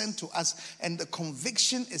has sent to us, and the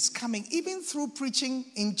conviction is coming, even through preaching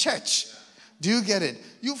in church. Do you get it?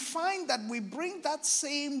 You find that we bring that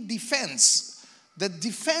same defense, the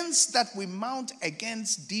defense that we mount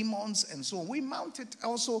against demons and so on. We mount it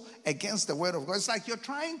also against the word of God. It's like you're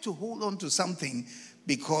trying to hold on to something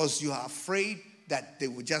because you are afraid that they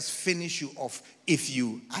will just finish you off if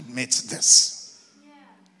you admit this.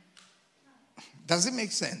 Does it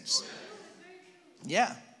make sense?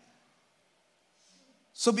 Yeah.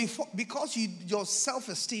 So because your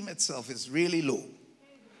self-esteem itself is really low.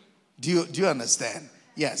 Do you understand?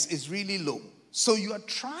 Yes, it's really low. So you are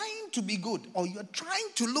trying to be good, or you are trying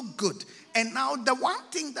to look good. And now the one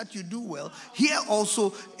thing that you do well, here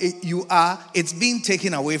also it's being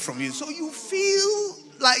taken away from you. So you feel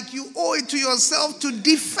like you owe it to yourself to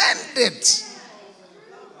defend it.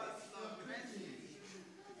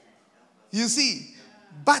 You see,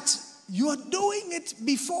 but you are doing it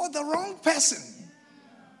before the wrong person.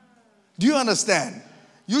 Do you understand?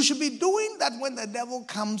 You should be doing that when the devil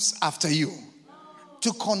comes after you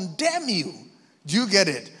to condemn you. Do you get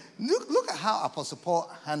it? Look at how Apostle Paul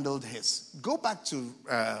handled his. Go back to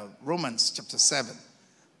Romans chapter 7.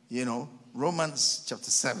 Romans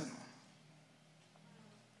chapter 7.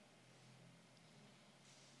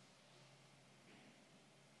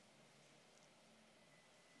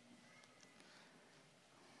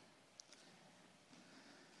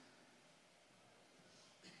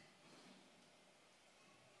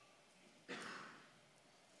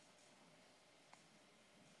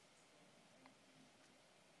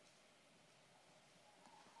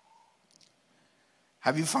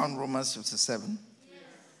 Have you found Romans chapter 7? Yes.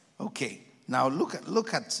 Okay. Now look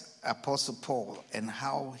at Apostle Paul and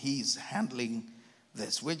how he's handling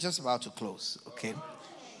this. We're just about to close, okay?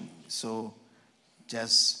 So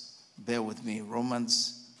just bear with me.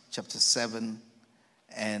 Romans chapter 7,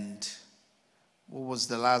 and what was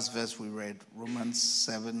the last verse we read? Romans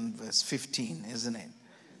 7 verse 15, isn't it?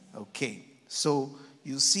 Okay. So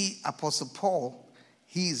you see Apostle Paul,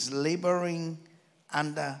 he's laboring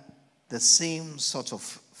under the same sort of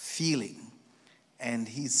feeling. And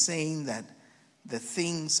he's saying that the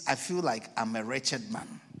things, I feel like I'm a wretched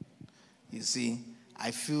man. You see,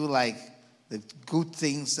 I feel like the good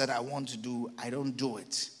things that I want to do, I don't do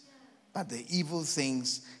it. But the evil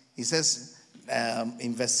things, he says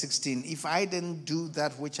in verse 16, if I didn't do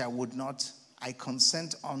that which I would not, I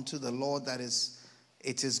consent unto the law that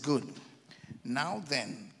it is good. Now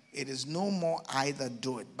then, it is no more I that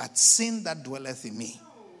do it, but sin that dwelleth in me.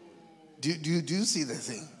 Do you see the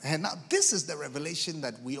thing? And now this is the revelation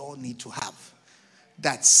that we all need to have.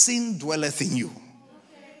 That sin dwelleth in you.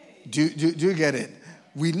 Do you get it?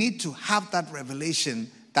 We need to have that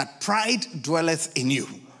revelation that pride dwelleth in you.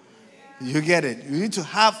 You get it? You need to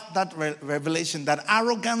have that revelation that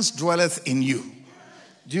arrogance dwelleth in you.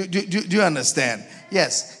 Do you understand?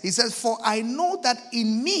 Yes. He says, for I know that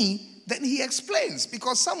in me. Then he explains,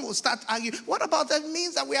 because some will start arguing, what about that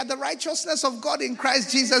means that we are the righteousness of God in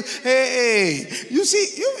Christ Jesus? Hey, you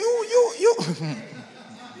see,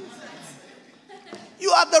 you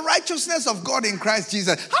are the righteousness of God in Christ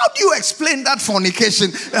Jesus. How do you explain that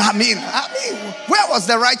fornication? I mean, where was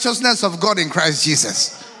the righteousness of God in Christ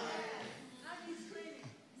Jesus?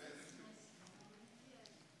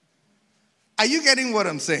 Are you getting what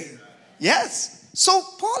I'm saying? Yes. So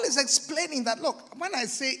Paul is explaining that, look, when I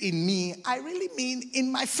say in me, I really mean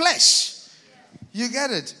in my flesh. You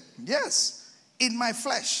get it? Yes. In my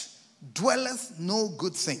flesh dwelleth no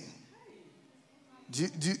good thing.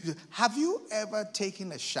 Have you ever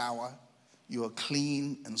taken a shower, you are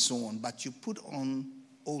clean and so on, but you put on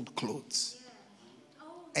old clothes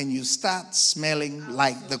and you start smelling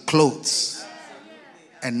like the clothes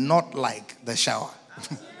and not like the shower?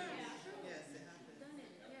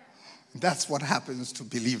 That's what happens to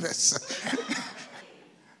believers.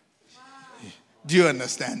 Do you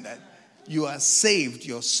understand that? You are saved,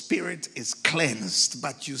 your spirit is cleansed,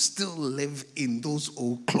 but you still live in those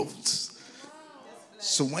old clothes.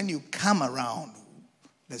 So when you come around,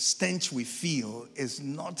 the stench we feel is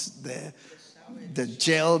not the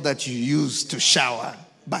gel that you use to shower,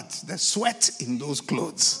 but the sweat in those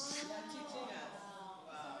clothes.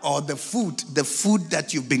 Or the food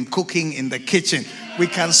that you've been cooking in the kitchen. We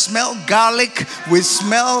can smell garlic. We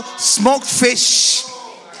smell smoked fish.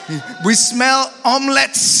 We smell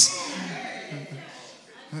omelets.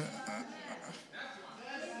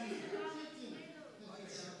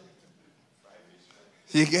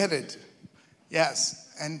 You get it? Yes.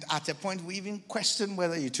 And at a point, we even questioned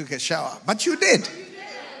whether you took a shower. But you did.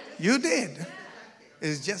 You did.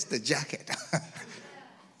 It's just the jacket.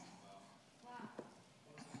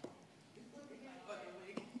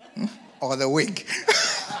 or the wig?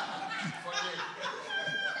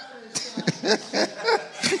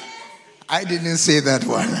 I didn't say that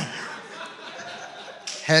one.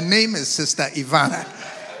 Her name is Sister Ivana,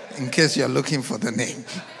 in case you're looking for the name.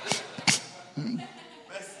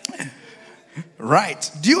 Right.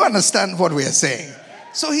 Do you understand what we are saying?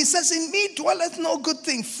 So he says, in me dwelleth no good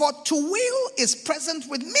thing, for to will is present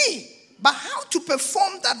with me. But how to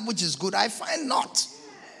perform that which is good, I find not.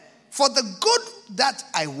 For the good that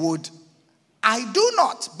I would, I do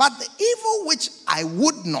not. But the evil which I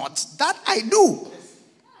would not, that I do.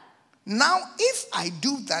 Now, if I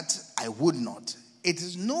do that I would not, it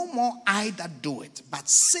is no more I that do it, but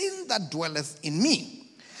sin that dwelleth in me.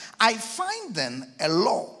 I find then a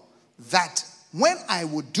law that when I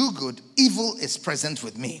would do good, evil is present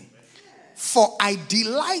with me. For I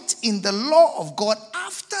delight in the law of God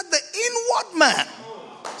after the inward man.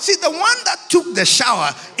 See, the one that took the shower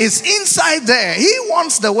is inside there. He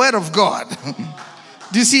wants the word of God.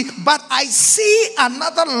 Do you see? But I see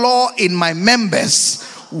another law in my members,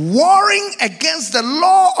 warring against the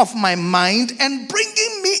law of my mind and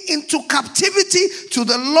bringing me into captivity to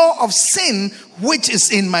the law of sin which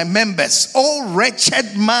is in my members. O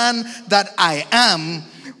wretched man that I am,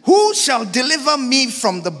 who shall deliver me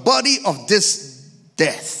from the body of this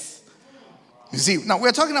death? You see, now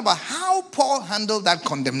we're talking about how Paul handled that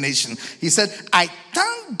condemnation. He said, I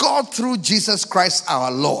thank God through Jesus Christ our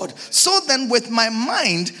Lord. So then with my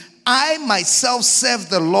mind, I myself serve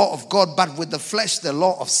the law of God, but with the flesh, the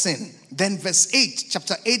law of sin. Then verse 8,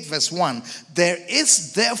 chapter 8, verse 1. There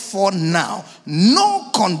is therefore now no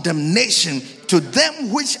condemnation to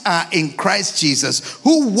them which are in Christ Jesus,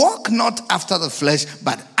 who walk not after the flesh,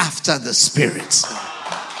 but after the Spirit.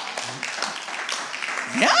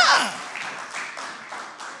 Yeah.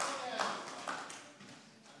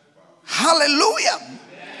 Hallelujah.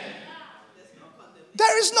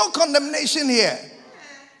 There is no condemnation here.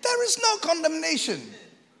 There is no condemnation.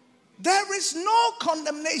 There is no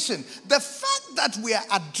condemnation. The fact that we are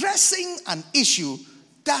addressing an issue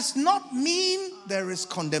does not mean there is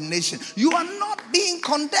condemnation. You are not being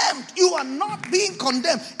condemned. You are not being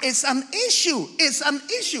condemned. It's an issue. It's an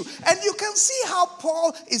issue. And you can see how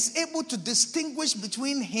Paul is able to distinguish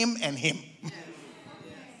between him and him.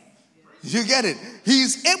 You get it? He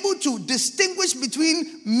is able to distinguish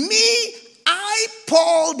between me, I,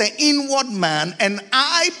 Paul, the inward man, and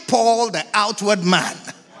I, Paul, the outward man.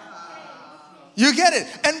 You get it?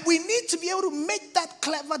 And we need to be able to make that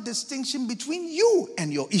clever distinction between you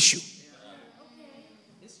and your issue.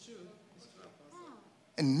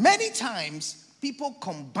 And many times, people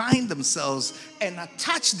combine themselves and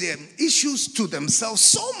attach their issues to themselves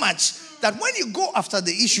so much that when you go after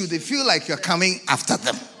the issue, they feel like you're coming after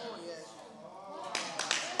them.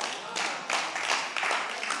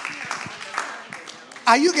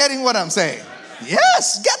 Are you getting what I'm saying?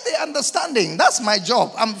 Yes, get the understanding. That's my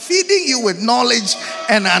job. I'm feeding you with knowledge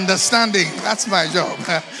and understanding. That's my job.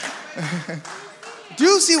 Do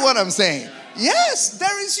you see what I'm saying? Yes,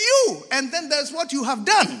 there is you. And then there's what you have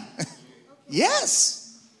done.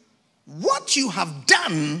 Yes. What you have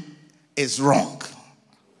done is wrong.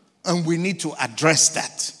 And we need to address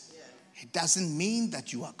that. It doesn't mean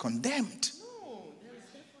that you are condemned.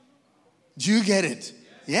 Do you get it?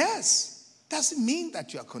 Yes. Doesn't mean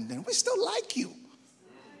that you are condemned. We still like you.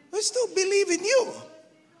 We still believe in you.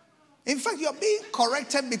 In fact, you're being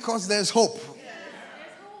corrected because there's hope.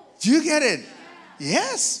 Do you get it?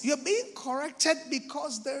 Yes, you're being corrected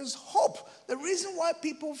because there's hope. The reason why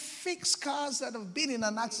people fix cars that have been in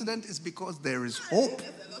an accident is because there is hope.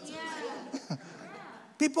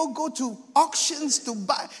 People go to auctions to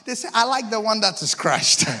buy. They say, I like the one that is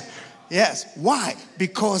crashed. Yes. Why?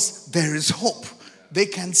 Because there is hope. They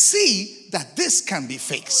can see that this can be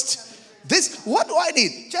fixed. This, what do I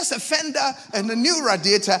need? Just a fender and a new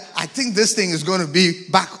radiator. I think this thing is going to be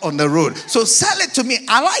back on the road. So sell it to me.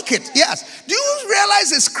 I like it. Yes. Do you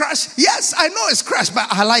realize it's crashed? Yes, I know it's crashed, but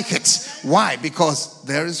I like it. Why? Because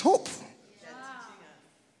there is hope.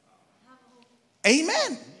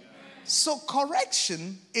 Amen. So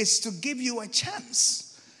correction is to give you a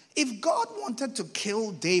chance. If God wanted to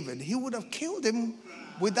kill David, he would have killed him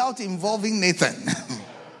without involving Nathan.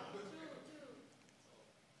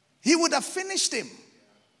 He would have finished him.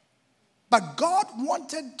 But God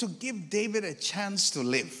wanted to give David a chance to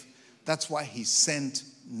live. That's why he sent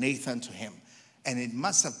Nathan to him. And it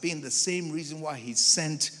must have been the same reason why he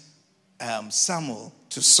sent Samuel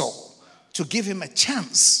to Saul. To give him a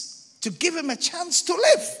chance. To give him a chance to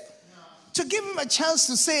live. To give him a chance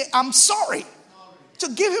to say, I'm sorry. To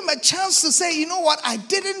give him a chance to say, you know what, I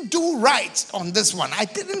didn't do right on this one. I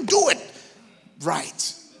didn't do it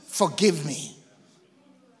right. Forgive me.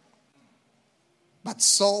 But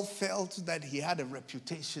Saul felt that he had a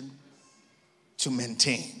reputation to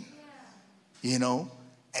maintain,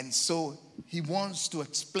 and so he wants to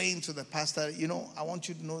explain to the pastor, I want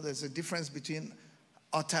you to know there's a difference between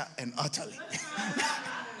utter and utterly.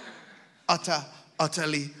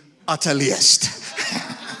 Utterliest.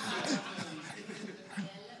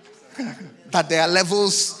 That there are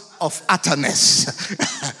levels of utterness.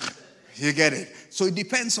 You get it? So it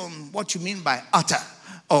depends on what you mean by utter,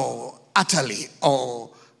 or utterly,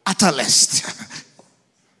 or utterless.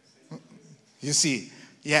 You see,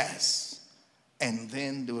 yes. And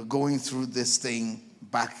then they were going through this thing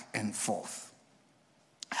back and forth.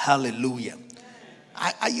 Hallelujah.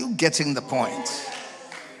 Are you getting the point?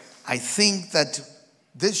 I think that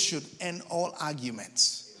this should end all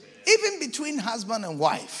arguments, even between husband and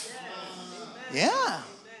wife. Yeah.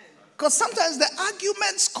 Because sometimes the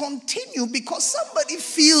arguments continue because somebody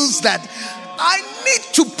feels that I need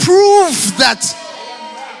to prove that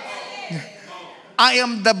I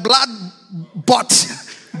am the blood-bought,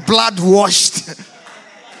 blood-washed,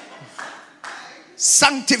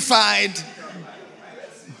 sanctified.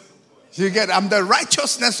 You get it? I'm the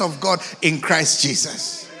righteousness of God in Christ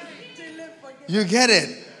Jesus. You get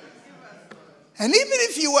it? And even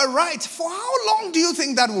if you were right, for how long do you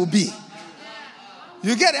think that will be?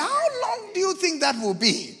 You get it? How long do you think that will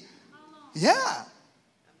be? Yeah.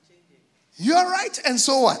 You are right, and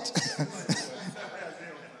so what?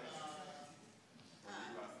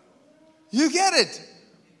 You get it?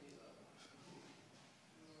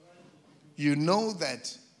 You know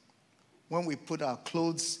that when we put our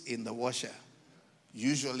clothes in the washer,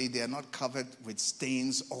 usually they are not covered with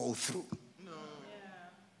stains all through.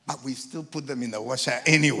 But we still put them in the washer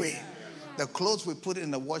anyway. The clothes we put in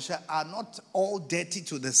the washer are not all dirty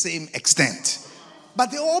to the same extent, but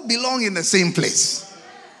they all belong in the same place.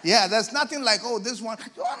 Yeah, there's nothing like, this one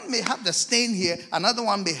may have the stain here, another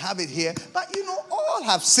one may have it here, but all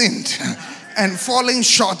have sinned and falling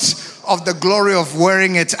short of the glory of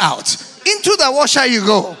wearing it out. Into the washer you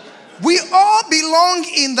go. We all belong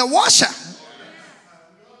in the washer.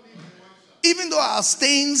 Even though our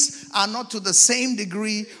stains are not to the same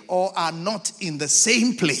degree or are not in the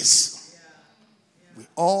same place, we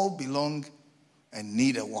all belong and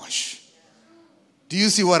need a wash. Do you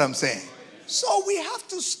see what I'm saying? So we have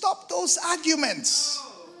to stop those arguments.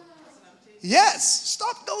 Yes,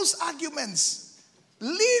 stop those arguments.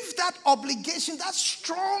 Leave that obligation, that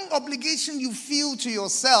strong obligation you feel to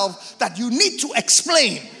yourself that you need to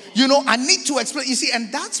explain. I need to explain. You see,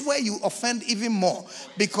 and that's where you offend even more,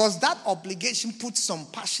 because that obligation puts some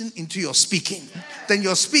passion into your speaking. Then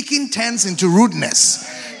your speaking turns into rudeness.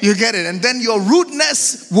 You get it? And then your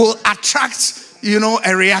rudeness will attract,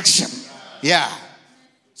 a reaction. Yeah.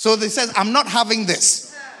 So they says, I'm not having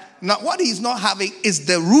this. Now, what he's not having is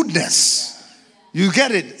the rudeness. You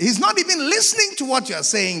get it? He's not even listening to what you're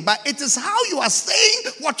saying, but it is how you are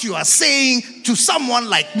saying what you are saying to someone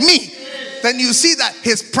like me. Then you see that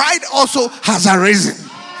his pride also has arisen.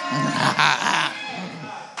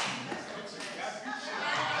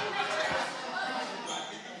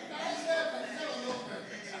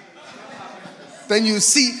 Then you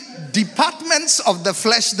see departments of the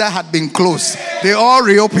flesh that had been closed, they all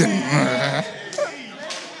reopen.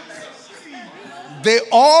 They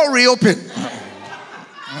all reopen.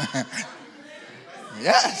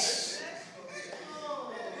 Yes.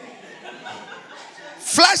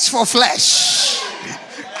 Flesh for flesh.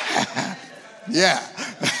 Yeah.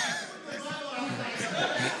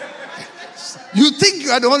 You think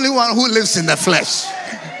you are the only one who lives in the flesh.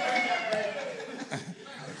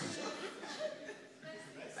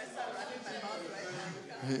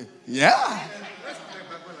 Yeah.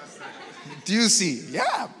 Do you see?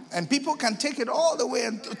 Yeah. And people can take it all the way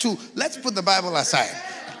to let's put the Bible aside.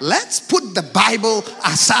 Let's put the Bible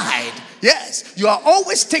aside. Yes, you are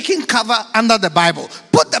always taking cover under the Bible.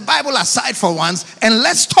 Put the Bible aside for once and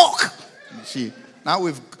let's talk. You see, now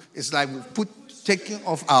it's like we've taking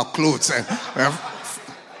off our clothes and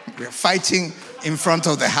we're fighting in front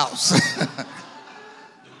of the house.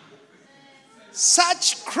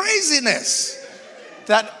 Such craziness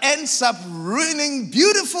that ends up ruining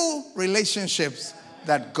beautiful relationships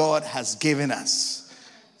that God has given us.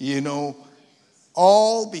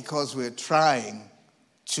 All because we're trying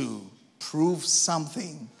to prove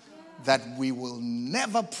something that we will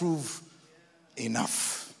never prove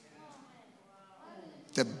enough.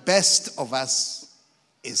 The best of us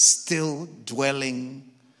is still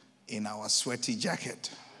dwelling in our sweaty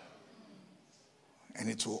jacket. And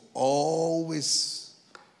it will always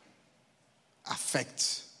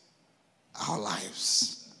affect our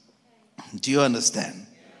lives. Do you understand?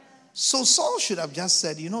 So Saul should have just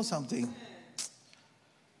said, something?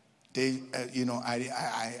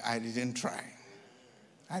 I didn't try.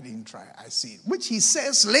 I didn't try. I see it. Which he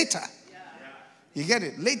says later. You get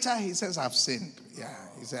it? Later he says, I've sinned. Yeah,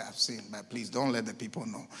 he said, I've sinned. But please don't let the people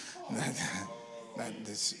know that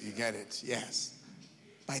this, you get it? Yes.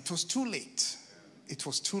 But it was too late. It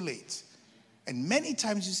was too late. And many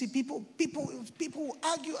times you see people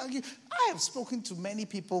argue. I have spoken to many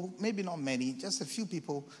people, maybe not many, just a few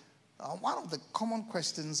people. One of the common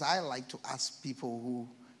questions I like to ask people who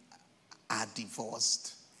are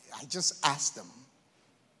divorced, I just ask them,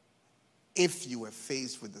 if you were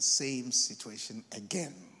faced with the same situation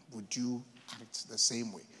again, would you act the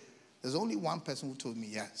same way? There's only one person who told me,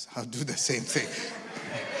 yes, I'll do the same thing.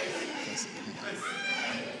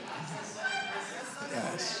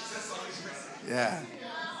 Yes. Yeah.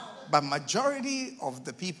 But majority of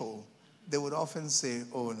the people, they would often say,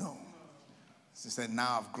 oh no. She said,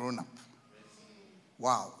 now I've grown up.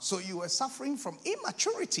 Wow. So you were suffering from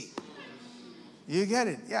immaturity. You get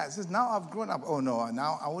it? Yeah, it says, now I've grown up. Oh, no,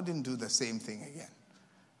 now I wouldn't do the same thing again.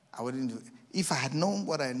 I wouldn't do it. If I had known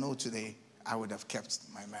what I know today, I would have kept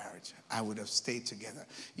my marriage. I would have stayed together.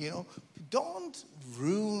 Don't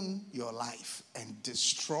ruin your life and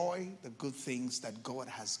destroy the good things that God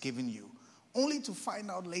has given you, only to find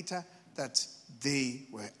out later that they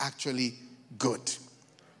were actually good.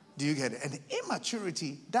 Do you get it? And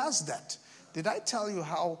immaturity does that. Did I tell you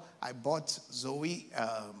how I bought Zoe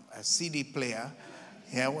a CD player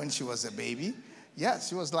when she was a baby? Yes,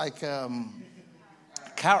 she was like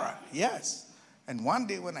Kara, yes. And one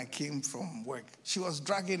day when I came from work, she was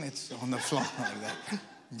dragging it on the floor like that,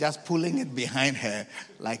 just pulling it behind her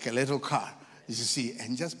like a little car, you see,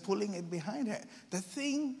 and just pulling it behind her. The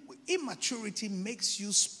thing, immaturity makes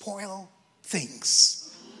you spoil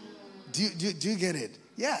things. Do you get it?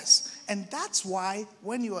 Yes. And that's why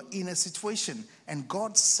when you are in a situation and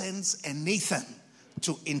God sends a Nathan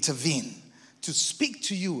to intervene, to speak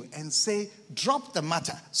to you and say, drop the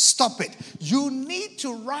matter, stop it. You need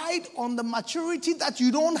to ride on the maturity that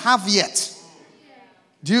you don't have yet.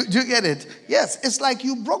 Do you get it? Yes. It's like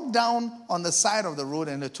you broke down on the side of the road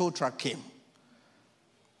and the tow truck came.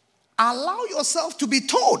 Allow yourself to be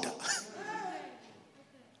towed.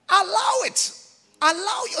 Allow it.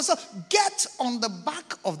 Allow yourself, get on the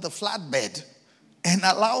back of the flatbed and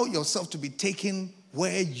allow yourself to be taken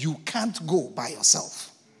where you can't go by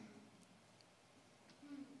yourself.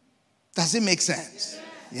 Does it make sense?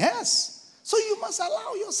 Yes. So you must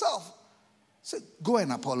allow yourself. So go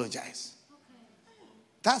and apologize.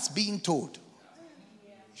 That's being told.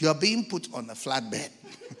 You're being put on a flatbed.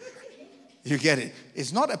 You get it?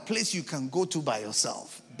 It's not a place you can go to by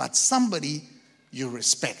yourself, but somebody you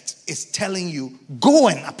respect is telling you, go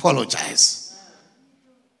and apologize.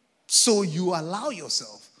 So you allow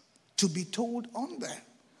yourself to be told on there.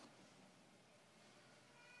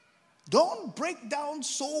 Don't break down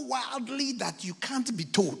so wildly that you can't be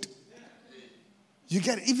told. You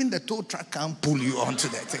get it? Even the tow truck can't pull you onto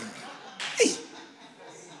that thing. Hey,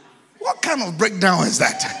 what kind of breakdown is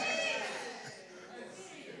that?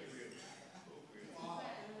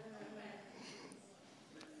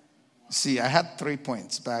 See, I had 3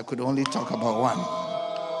 points, but I could only talk about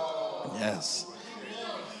one. Yes.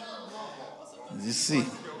 You see.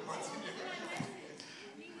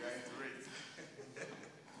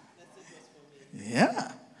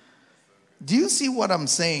 Yeah. Do you see what I'm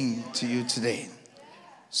saying to you today?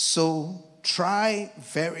 So try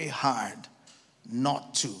very hard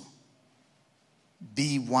not to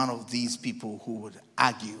be one of these people who would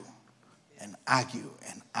argue and argue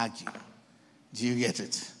and argue. Do you get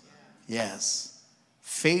it? Yes.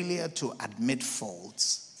 Failure to admit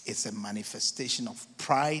faults is a manifestation of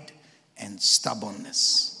pride and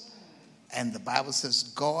stubbornness. And the Bible says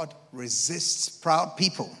God resists proud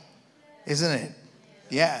people. Isn't it?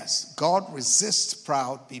 Yes. God resists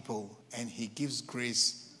proud people and he gives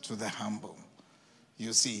grace to the humble.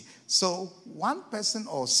 You see. So one person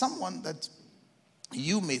or someone that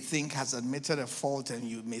you may think has admitted a fault and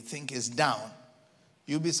you may think is down,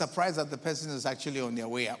 you'll be surprised that the person is actually on their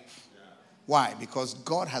way up. Why? Because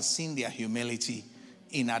God has seen their humility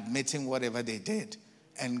in admitting whatever they did.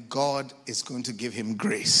 And God is going to give him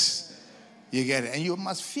grace. You get it? And you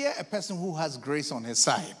must fear a person who has grace on his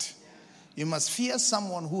side. You must fear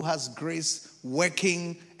someone who has grace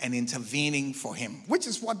working and intervening for him, which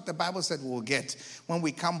is what the Bible said we'll get. When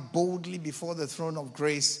we come boldly before the throne of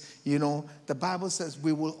grace, the Bible says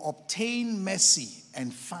we will obtain mercy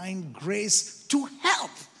and find grace to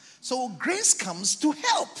help. So grace comes to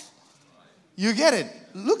help. You get it?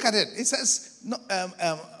 Look at it. It says,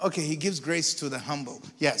 he gives grace to the humble.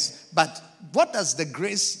 Yes. But what does the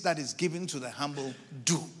grace that is given to the humble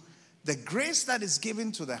do? The grace that is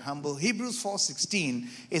given to the humble, Hebrews 4:16,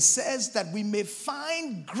 it says that we may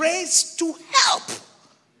find grace to help.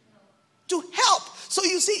 To help. So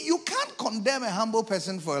you see, you can't condemn a humble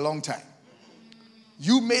person for a long time.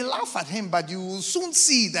 You may laugh at him, but you will soon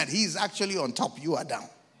see that he is actually on top. You are down.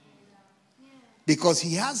 Because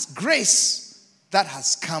he has grace that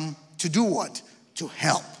has come to do what? To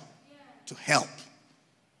help. To help.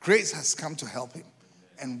 Grace has come to help him.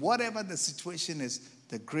 And whatever the situation is,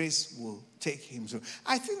 the grace will take him through.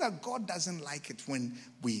 I think that God doesn't like it when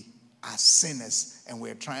we are sinners and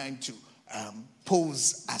we're trying to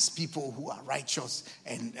pose as people who are righteous.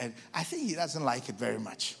 And I think he doesn't like it very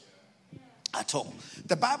much at all.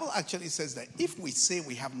 The Bible actually says that if we say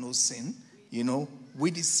we have no sin,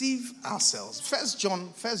 we deceive ourselves. First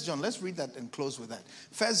John, let's read that and close with that.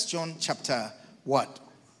 1 John chapter what?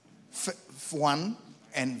 1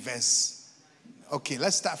 and verse. Okay,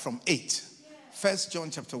 let's start from 8. 1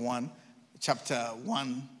 John chapter 1,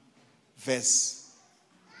 verse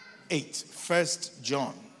 8. 1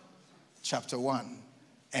 John chapter 1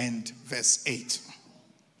 and verse 8.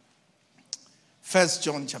 1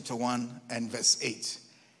 John chapter 1 and verse 8.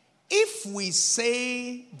 If we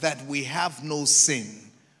say that we have no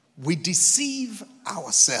sin, we deceive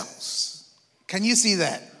ourselves. Can you see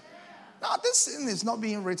that? Now, this sin is not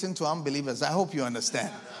being written to unbelievers. I hope you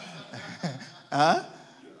understand. Huh?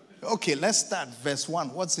 Okay, let's start verse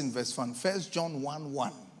 1. What's in verse 1? 1 John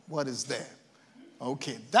 1:1. What is there?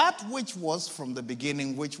 Okay, that which was from the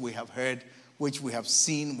beginning, which we have heard, which we have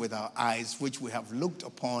seen with our eyes, which we have looked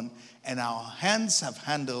upon, and our hands have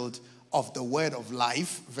handled of the word of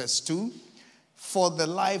life. Verse 2. For the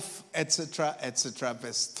life, etc., etc.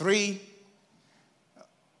 Verse 3.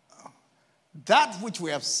 That which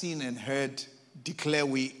we have seen and heard declare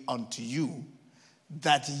we unto you,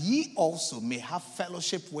 that ye also may have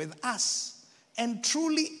fellowship with us. And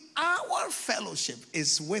truly our fellowship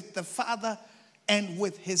is with the Father and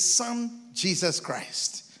with his Son, Jesus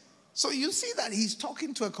Christ. So you see that he's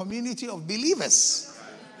talking to a community of believers.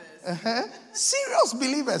 Serious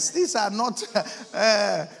believers. These are not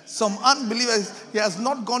some unbelievers. He has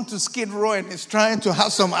not gone to Skid Row and is trying to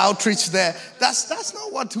have some outreach there. That's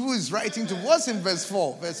not who is writing to. What's in verse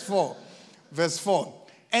 4? Verse 4.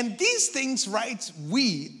 And these things write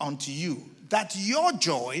we unto you, that your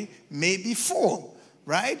joy may be full.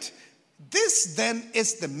 Right? This then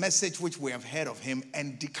is the message which we have heard of him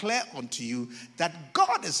and declare unto you, that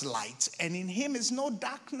God is light and in him is no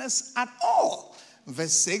darkness at all.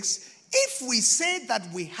 Verse 6, if we say that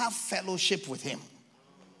we have fellowship with him,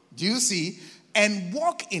 do you see, and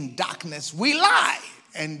walk in darkness, we lie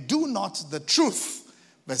and do not the truth.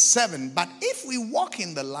 Verse 7, but if we walk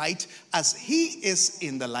in the light as he is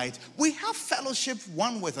in the light, we have fellowship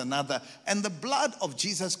one with another, and the blood of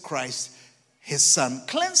Jesus Christ, his Son,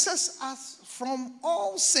 cleanses us from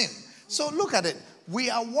all sin. So look at it.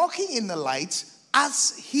 We are walking in the light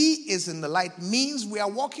as he is in the light, means we are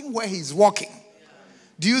walking where he's walking.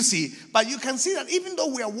 Do you see? But you can see that even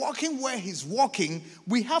though we are walking where he's walking,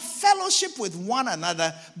 we have fellowship with one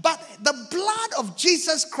another. But the blood of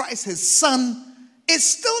Jesus Christ, his Son, is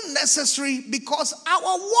still necessary, because our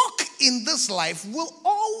walk in this life will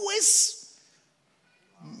always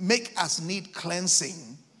make us need cleansing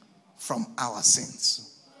from our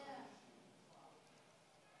sins.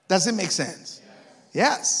 Does it make sense?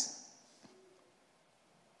 Yes.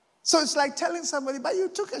 So it's like telling somebody, but you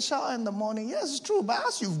took a shower in the morning. Yes, it's true. But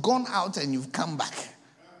as you've gone out and you've come back,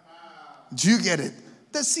 do you get it?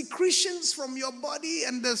 The secretions from your body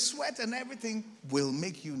and the sweat and everything will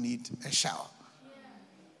make you need a shower.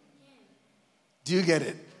 Do you get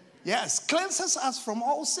it? Yes, cleanses us from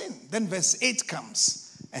all sin. Then verse 8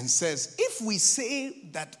 comes and says, if we say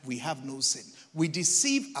that we have no sin, we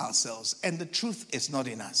deceive ourselves and the truth is not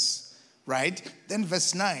in us. Right? Then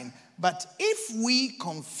verse 9, but if we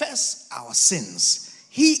confess our sins,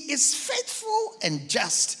 he is faithful and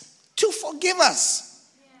just to forgive us.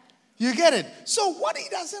 You get it? So what he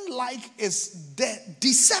doesn't like is the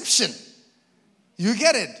deception. You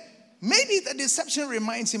get it? Maybe the deception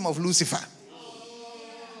reminds him of Lucifer.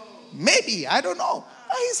 Maybe, I don't know.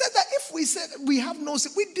 But he said that if we said we have no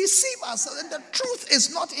sin, we deceive ourselves and the truth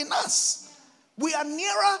is not in us. We are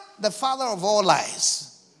nearer the father of all lies.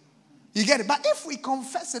 You get it? But if we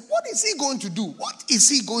confess it, what is he going to do? What is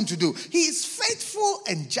he going to do? He is faithful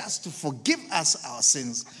and just to forgive us our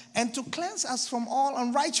sins and to cleanse us from all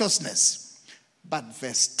unrighteousness. But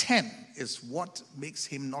verse 10 is what makes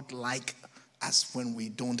him not like us when we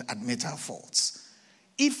don't admit our faults.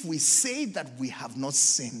 If we say that we have not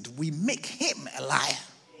sinned, we make him a liar.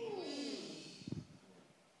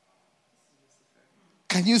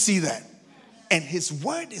 Can you see that? and his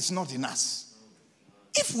word is not in us.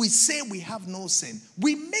 If we say we have no sin,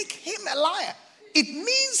 we make him a liar. It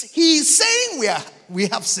means he is saying we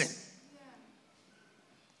have sin.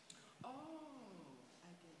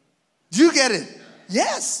 Do you get it?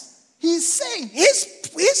 Yes. He's saying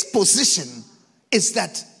his position is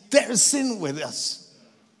that there is sin with us.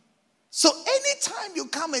 So anytime you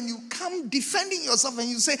come defending yourself and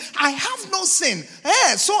you say, I have no sin.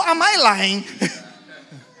 So am I lying?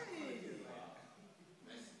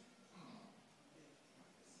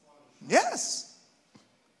 Yes.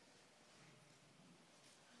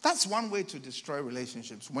 That's one way to destroy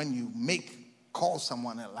relationships, when you call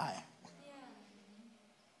someone a liar.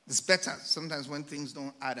 It's better. Sometimes when things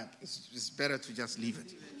don't add up, it's better to just leave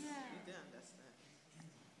it.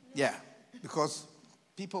 Yeah, because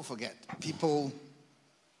people forget.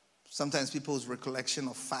 Sometimes people's recollection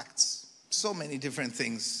of facts, so many different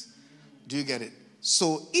things. Do you get it?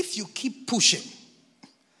 So if you keep pushing,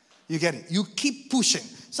 you get it? You keep pushing.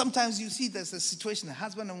 Sometimes you see there's a situation, a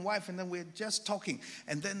husband and wife, and then we're just talking.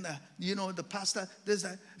 And then, the pastor, there's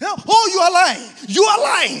that, oh, you are lying. You are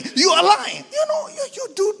lying. You are lying. You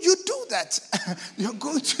do that. You're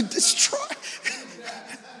going to destroy.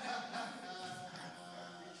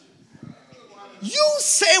 You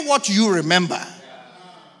say what you remember.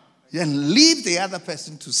 Then leave the other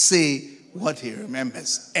person to say what he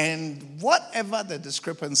remembers. And whatever the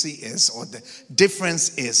discrepancy is or the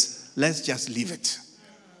difference is, let's just leave it.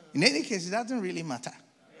 In any case, it doesn't really matter.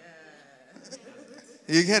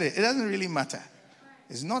 You get it? It doesn't really matter.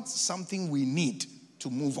 It's not something we need to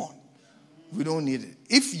move on. We don't need it.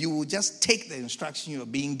 If you will just take the instruction you're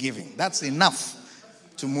being given, that's enough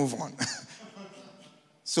to move on.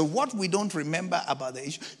 So what we don't remember about the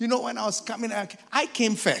issue, when I was coming, I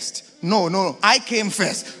came first. No, I came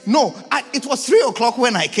first. No, it was 3:00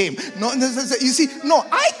 when I came. No, you see, no,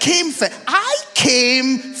 I came first. I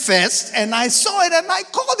came first and I saw it and I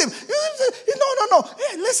called him. No.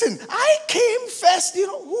 Hey, listen, I came first.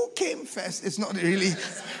 Who came first? It's not really.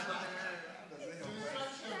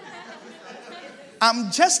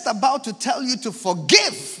 I'm just about to tell you to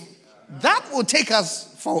forgive. That will take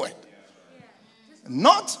us forward.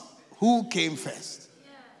 Not who came first.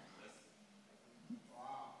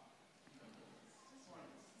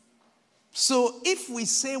 So if we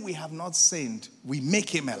say we have not sinned, we make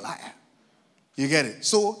him a liar. You get it?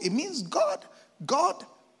 So it means God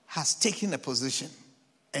has taken a position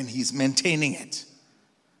and he's maintaining it.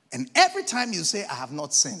 And every time you say, I have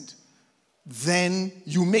not sinned, then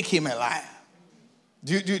you make him a liar.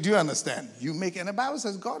 Do you understand? And the Bible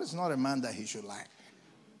says God is not a man that he should lie.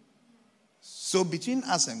 So between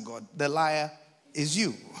us and God, the liar is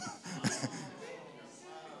you.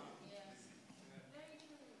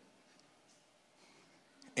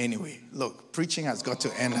 Anyway, look, preaching has got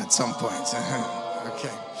to end at some point. Okay.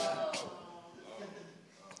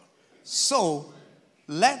 So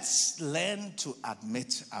let's learn to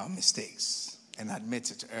admit our mistakes and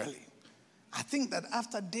admit it early. I think that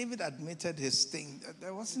after David admitted his thing,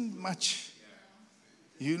 there wasn't much,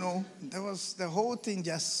 there was the whole thing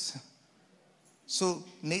just... So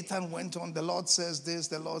Nathan went on, the Lord says this,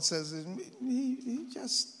 the Lord says this. He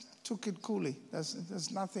just took it coolly.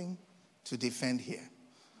 There's nothing to defend here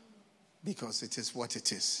because it is what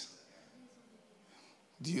it is.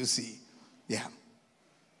 Do you see? Yeah.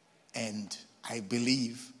 And I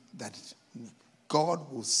believe that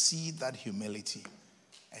God will see that humility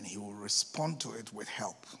and he will respond to it with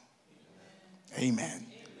help. Amen.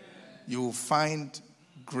 You will find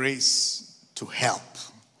grace to help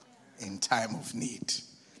in time of need.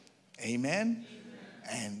 Amen?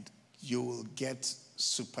 And you will get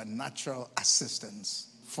supernatural assistance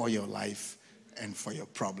for your life and for your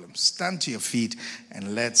problems. Stand to your feet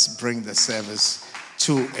and let's bring the service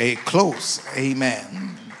to a close.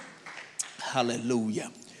 Amen.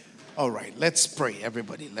 Hallelujah. All right, let's pray,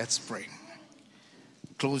 everybody. Let's pray.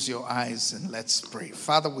 Close your eyes and let's pray.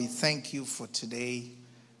 Father, we thank you for today.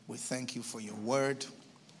 We thank you for your word.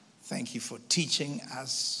 Thank you for teaching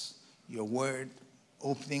us your word,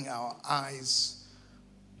 opening our eyes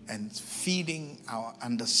and feeding our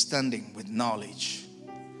understanding with knowledge.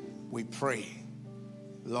 We pray,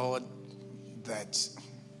 Lord, that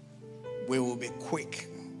we will be quick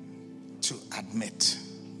to admit,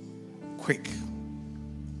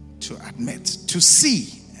 to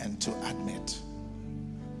see and to admit.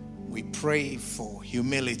 We pray for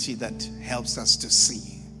humility that helps us to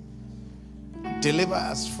see. Deliver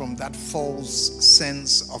us from that false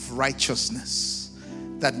sense of righteousness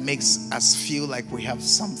that makes us feel like we have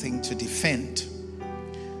something to defend,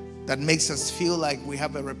 that makes us feel like we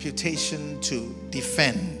have a reputation to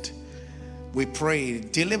defend, We pray,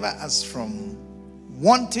 deliver us from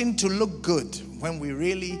wanting to look good when we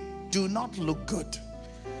really do not look good.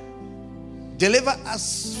 Deliver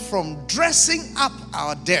us from dressing up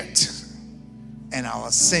our dirt and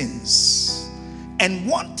our sins and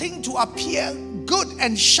wanting to appear good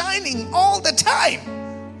and shining all the time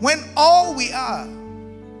when all we are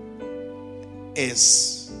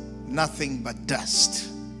is nothing but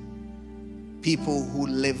dust. People who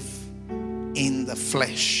live in the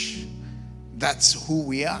flesh. That's who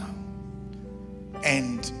we are.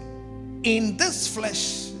 And in this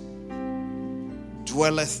flesh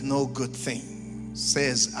dwelleth no good thing,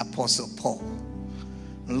 says Apostle Paul.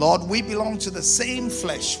 Lord, we belong to the same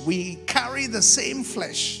flesh. We carry the same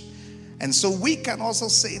flesh. And so we can also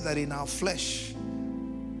say that in our flesh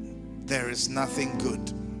there is nothing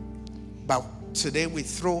good. But today we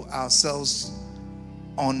throw ourselves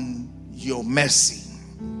on your mercy.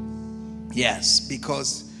 Yes,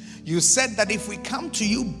 because you said that if we come to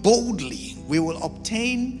you boldly, we will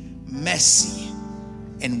obtain mercy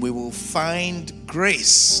and we will find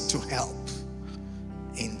grace to help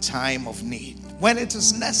in time of need. When it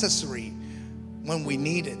is necessary, when we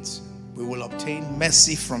need it, we will obtain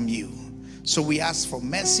mercy from you. So we ask for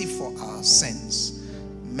mercy for our sins,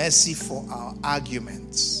 mercy for our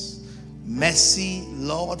arguments, mercy,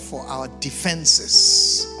 Lord, for our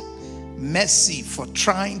defenses, mercy for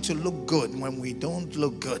trying to look good when we don't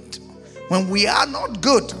look good, when we are not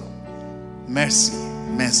good. Mercy,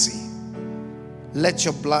 mercy. Let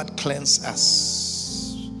your blood cleanse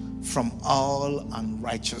us from all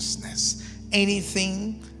unrighteousness.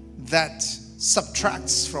 Anything that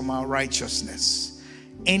subtracts from our righteousness,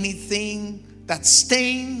 anything that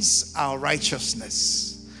stains our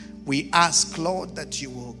righteousness, we ask, Lord, that you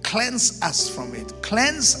will cleanse us from it.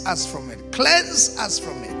 Cleanse us from it. Cleanse us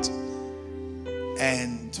from it.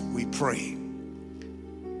 And we pray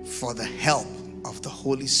for the help of the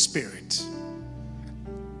Holy Spirit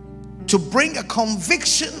to bring a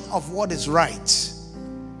conviction of what is right.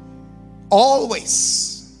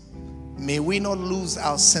 Always, may we not lose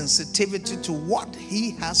our sensitivity to what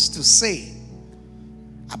he has to say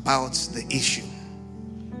about the issue.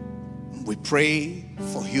 We pray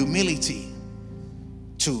for humility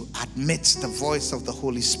to admit the voice of the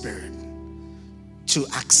Holy Spirit, to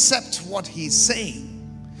accept what he's saying,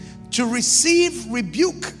 to receive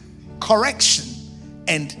rebuke, correction,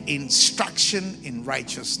 and instruction in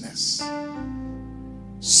righteousness,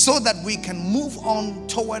 so that we can move on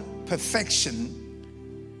toward perfection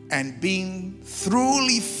and being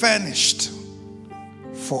thoroughly furnished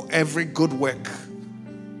for every good work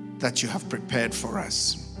that you have prepared for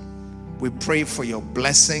us. We pray for your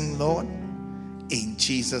blessing, Lord. In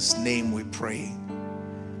Jesus' name we pray.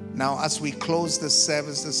 Now, as we close this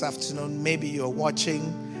service this afternoon, maybe you're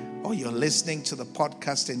watching or you're listening to the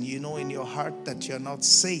podcast and you know in your heart that you're not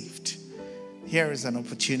saved. Here is an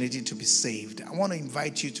opportunity to be saved. I want to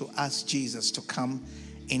invite you to ask Jesus to come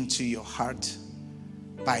into your heart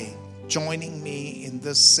by joining me in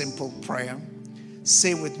this simple prayer.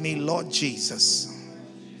 Say with me, Lord Jesus.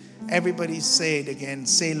 Everybody say it again.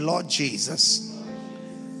 Say, Lord Jesus,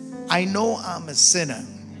 I know I'm a sinner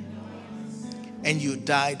and you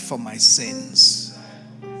died for my sins.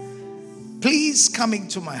 Please come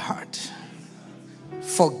into my heart.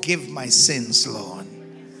 Forgive my sins, Lord.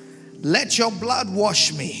 Let your blood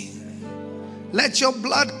wash me. Let your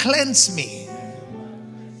blood cleanse me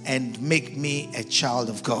and make me a child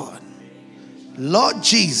of God. Lord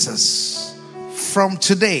Jesus, from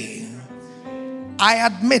today, I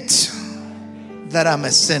admit that I'm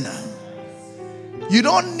a sinner. You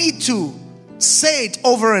don't need to say it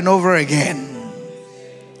over and over again.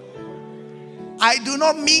 I do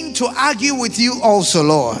not mean to argue with you also,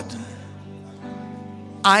 Lord.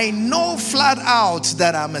 I know flat out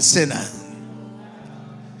that I'm a sinner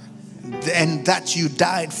and that you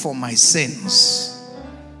died for my sins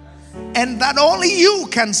and that only you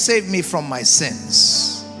can save me from my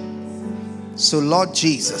sins. So, Lord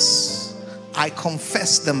Jesus, I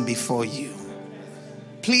confess them before you.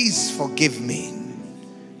 Please forgive me.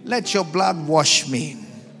 Let your blood wash me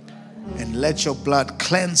and let your blood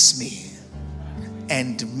cleanse me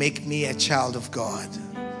and make me a child of God.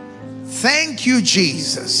 Thank you,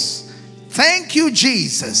 Jesus. Thank you,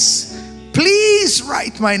 Jesus. Please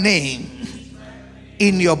write my name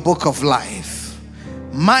in your book of life.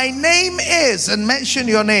 My name is, and mention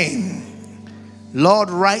your name. Lord,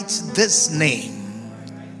 write this name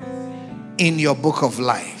in your book of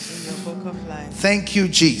life. Thank you,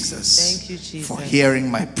 Jesus. Thank you, Jesus, for hearing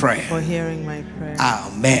my prayer. For hearing my prayer.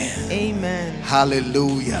 Amen. Amen.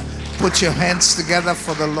 Hallelujah. Put your hands together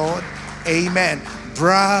for the Lord. Amen.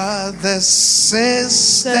 Brothers,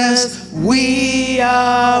 sisters, we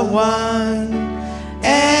are one,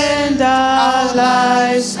 and our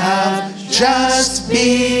lives have just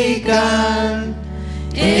begun.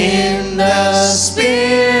 In the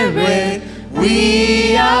Spirit,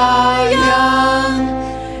 we are young,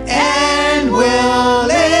 and will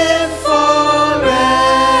live forever.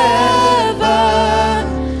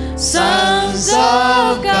 Sons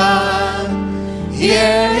of God,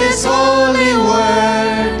 hear His holy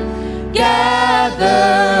word.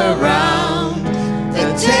 Gather round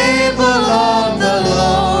the table of the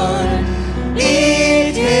Lord.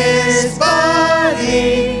 Eat His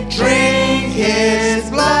body, drink His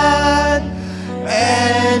blood,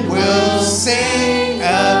 and we'll sing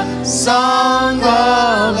a song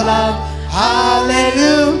of love.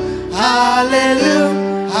 Hallelujah,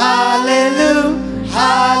 hallelujah, hallelujah,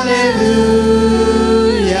 hallelujah.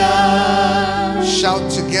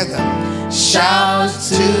 Shout together. Shout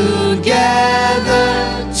together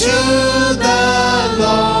to the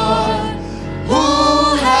Lord,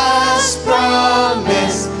 who has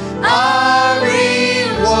promised our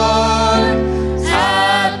reward.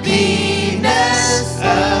 Happiness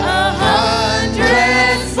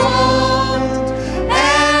 100-fold,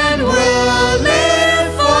 and we'll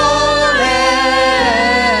live forever.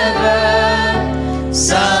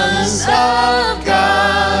 Sons of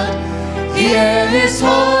God, hear His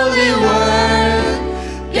holy word.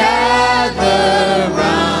 Gather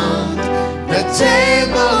round the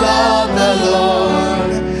table of the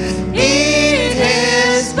Lord. Eat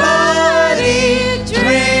His body,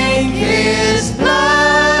 drink His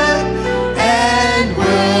blood, and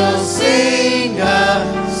we'll sing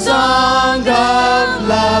a song of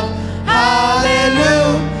love.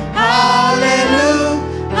 Hallelujah, hallelujah,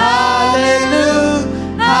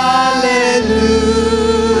 hallelujah, hallelujah.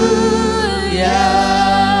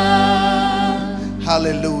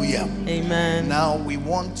 Hallelujah. Amen. Now we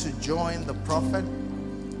want to join the prophet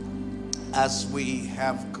as we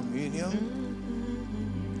have communion.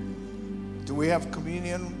 Do we have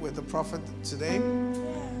communion with the prophet today?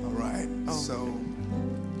 All right. So,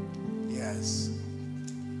 yes.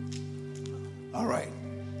 All right.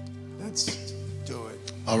 Let's do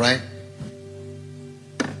it. All right.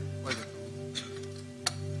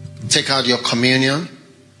 Take out your communion,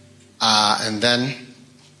 and then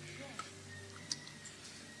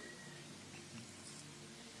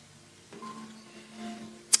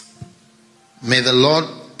may the Lord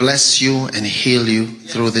bless you and heal you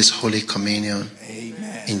through this Holy Communion.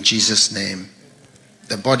 Amen. In Jesus' name.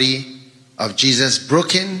 The body of Jesus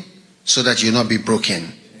broken so that you not be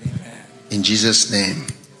broken. Amen. In Jesus' name.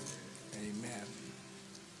 Amen.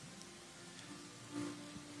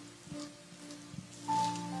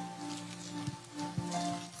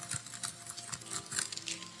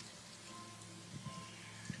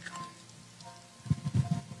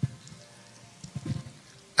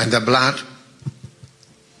 And the blood.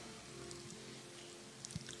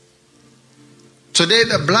 Today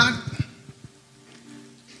the blood.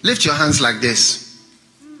 Lift your hands like this.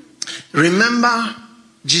 Remember,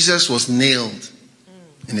 Jesus was nailed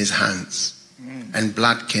in his hands and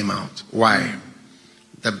blood came out. Why?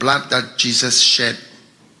 The blood that Jesus shed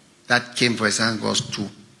that came for his hands was to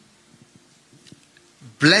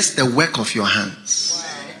bless the work of your hands.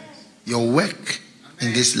 Your work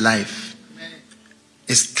in this life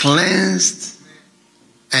is cleansed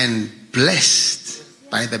and blessed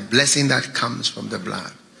by the blessing that comes from the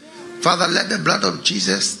blood. Father, let the blood of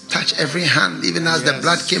Jesus touch every hand, even as the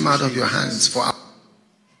blood came out of your hands.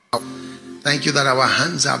 Thank you that our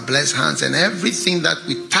hands are blessed hands, and everything that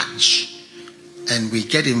we touch and we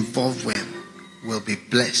get involved with will be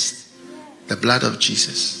blessed. The blood of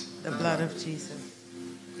Jesus. The blood of Jesus.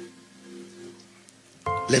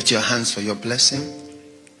 Lift your hands for your blessing.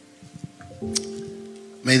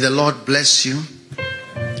 May the Lord bless you.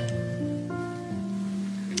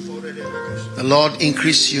 The Lord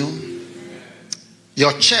increase you.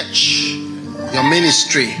 Your church, your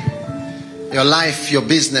ministry, your life, your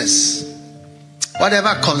business,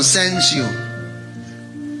 whatever concerns you.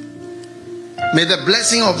 May the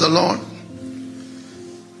blessing of the Lord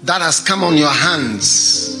that has come on your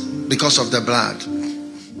hands because of the blood,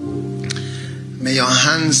 may your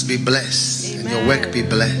hands be blessed. Amen. And your work be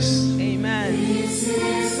blessed. Amen.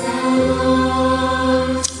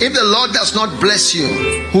 If the Lord does not bless you,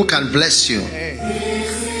 who can bless you?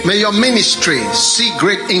 May your ministry see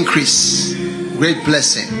great increase, great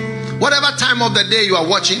blessing. Whatever time of the day you are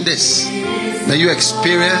watching this, may you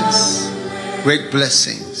experience great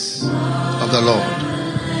blessings of the Lord.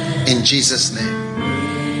 In Jesus' name.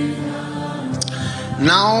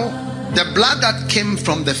 Now, the blood that came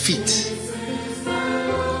from the feet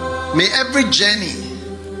May every journey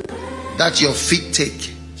that your feet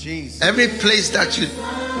take, Jesus. every place that you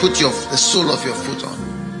put the sole of your foot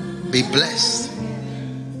on, be blessed.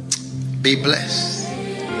 Be blessed.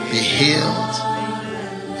 Be healed.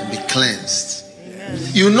 And be cleansed.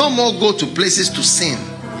 You no more go to places to sin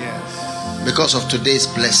because of today's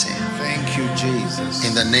blessing. Thank you, Jesus.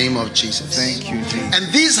 In the name of Jesus. Thank you, Jesus.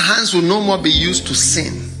 And these hands will no more be used to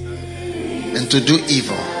sin and to do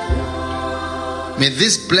evil. May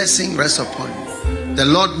this blessing rest upon you. The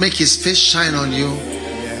Lord make his face shine on you.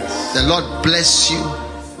 Yes. The Lord bless you.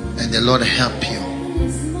 And the Lord help you.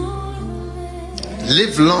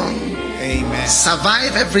 Live long. Amen.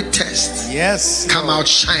 Survive every test. Yes. Come out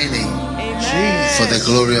shining. Jesus. For the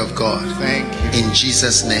glory of God. Thank you. In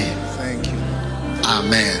Jesus' name. Thank you.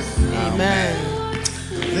 Amen. Amen.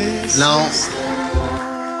 This Now, is the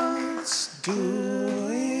Lord's doing.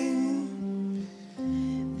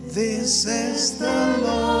 This is the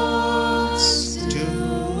Lord's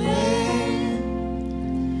doing.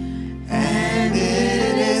 And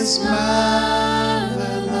it is my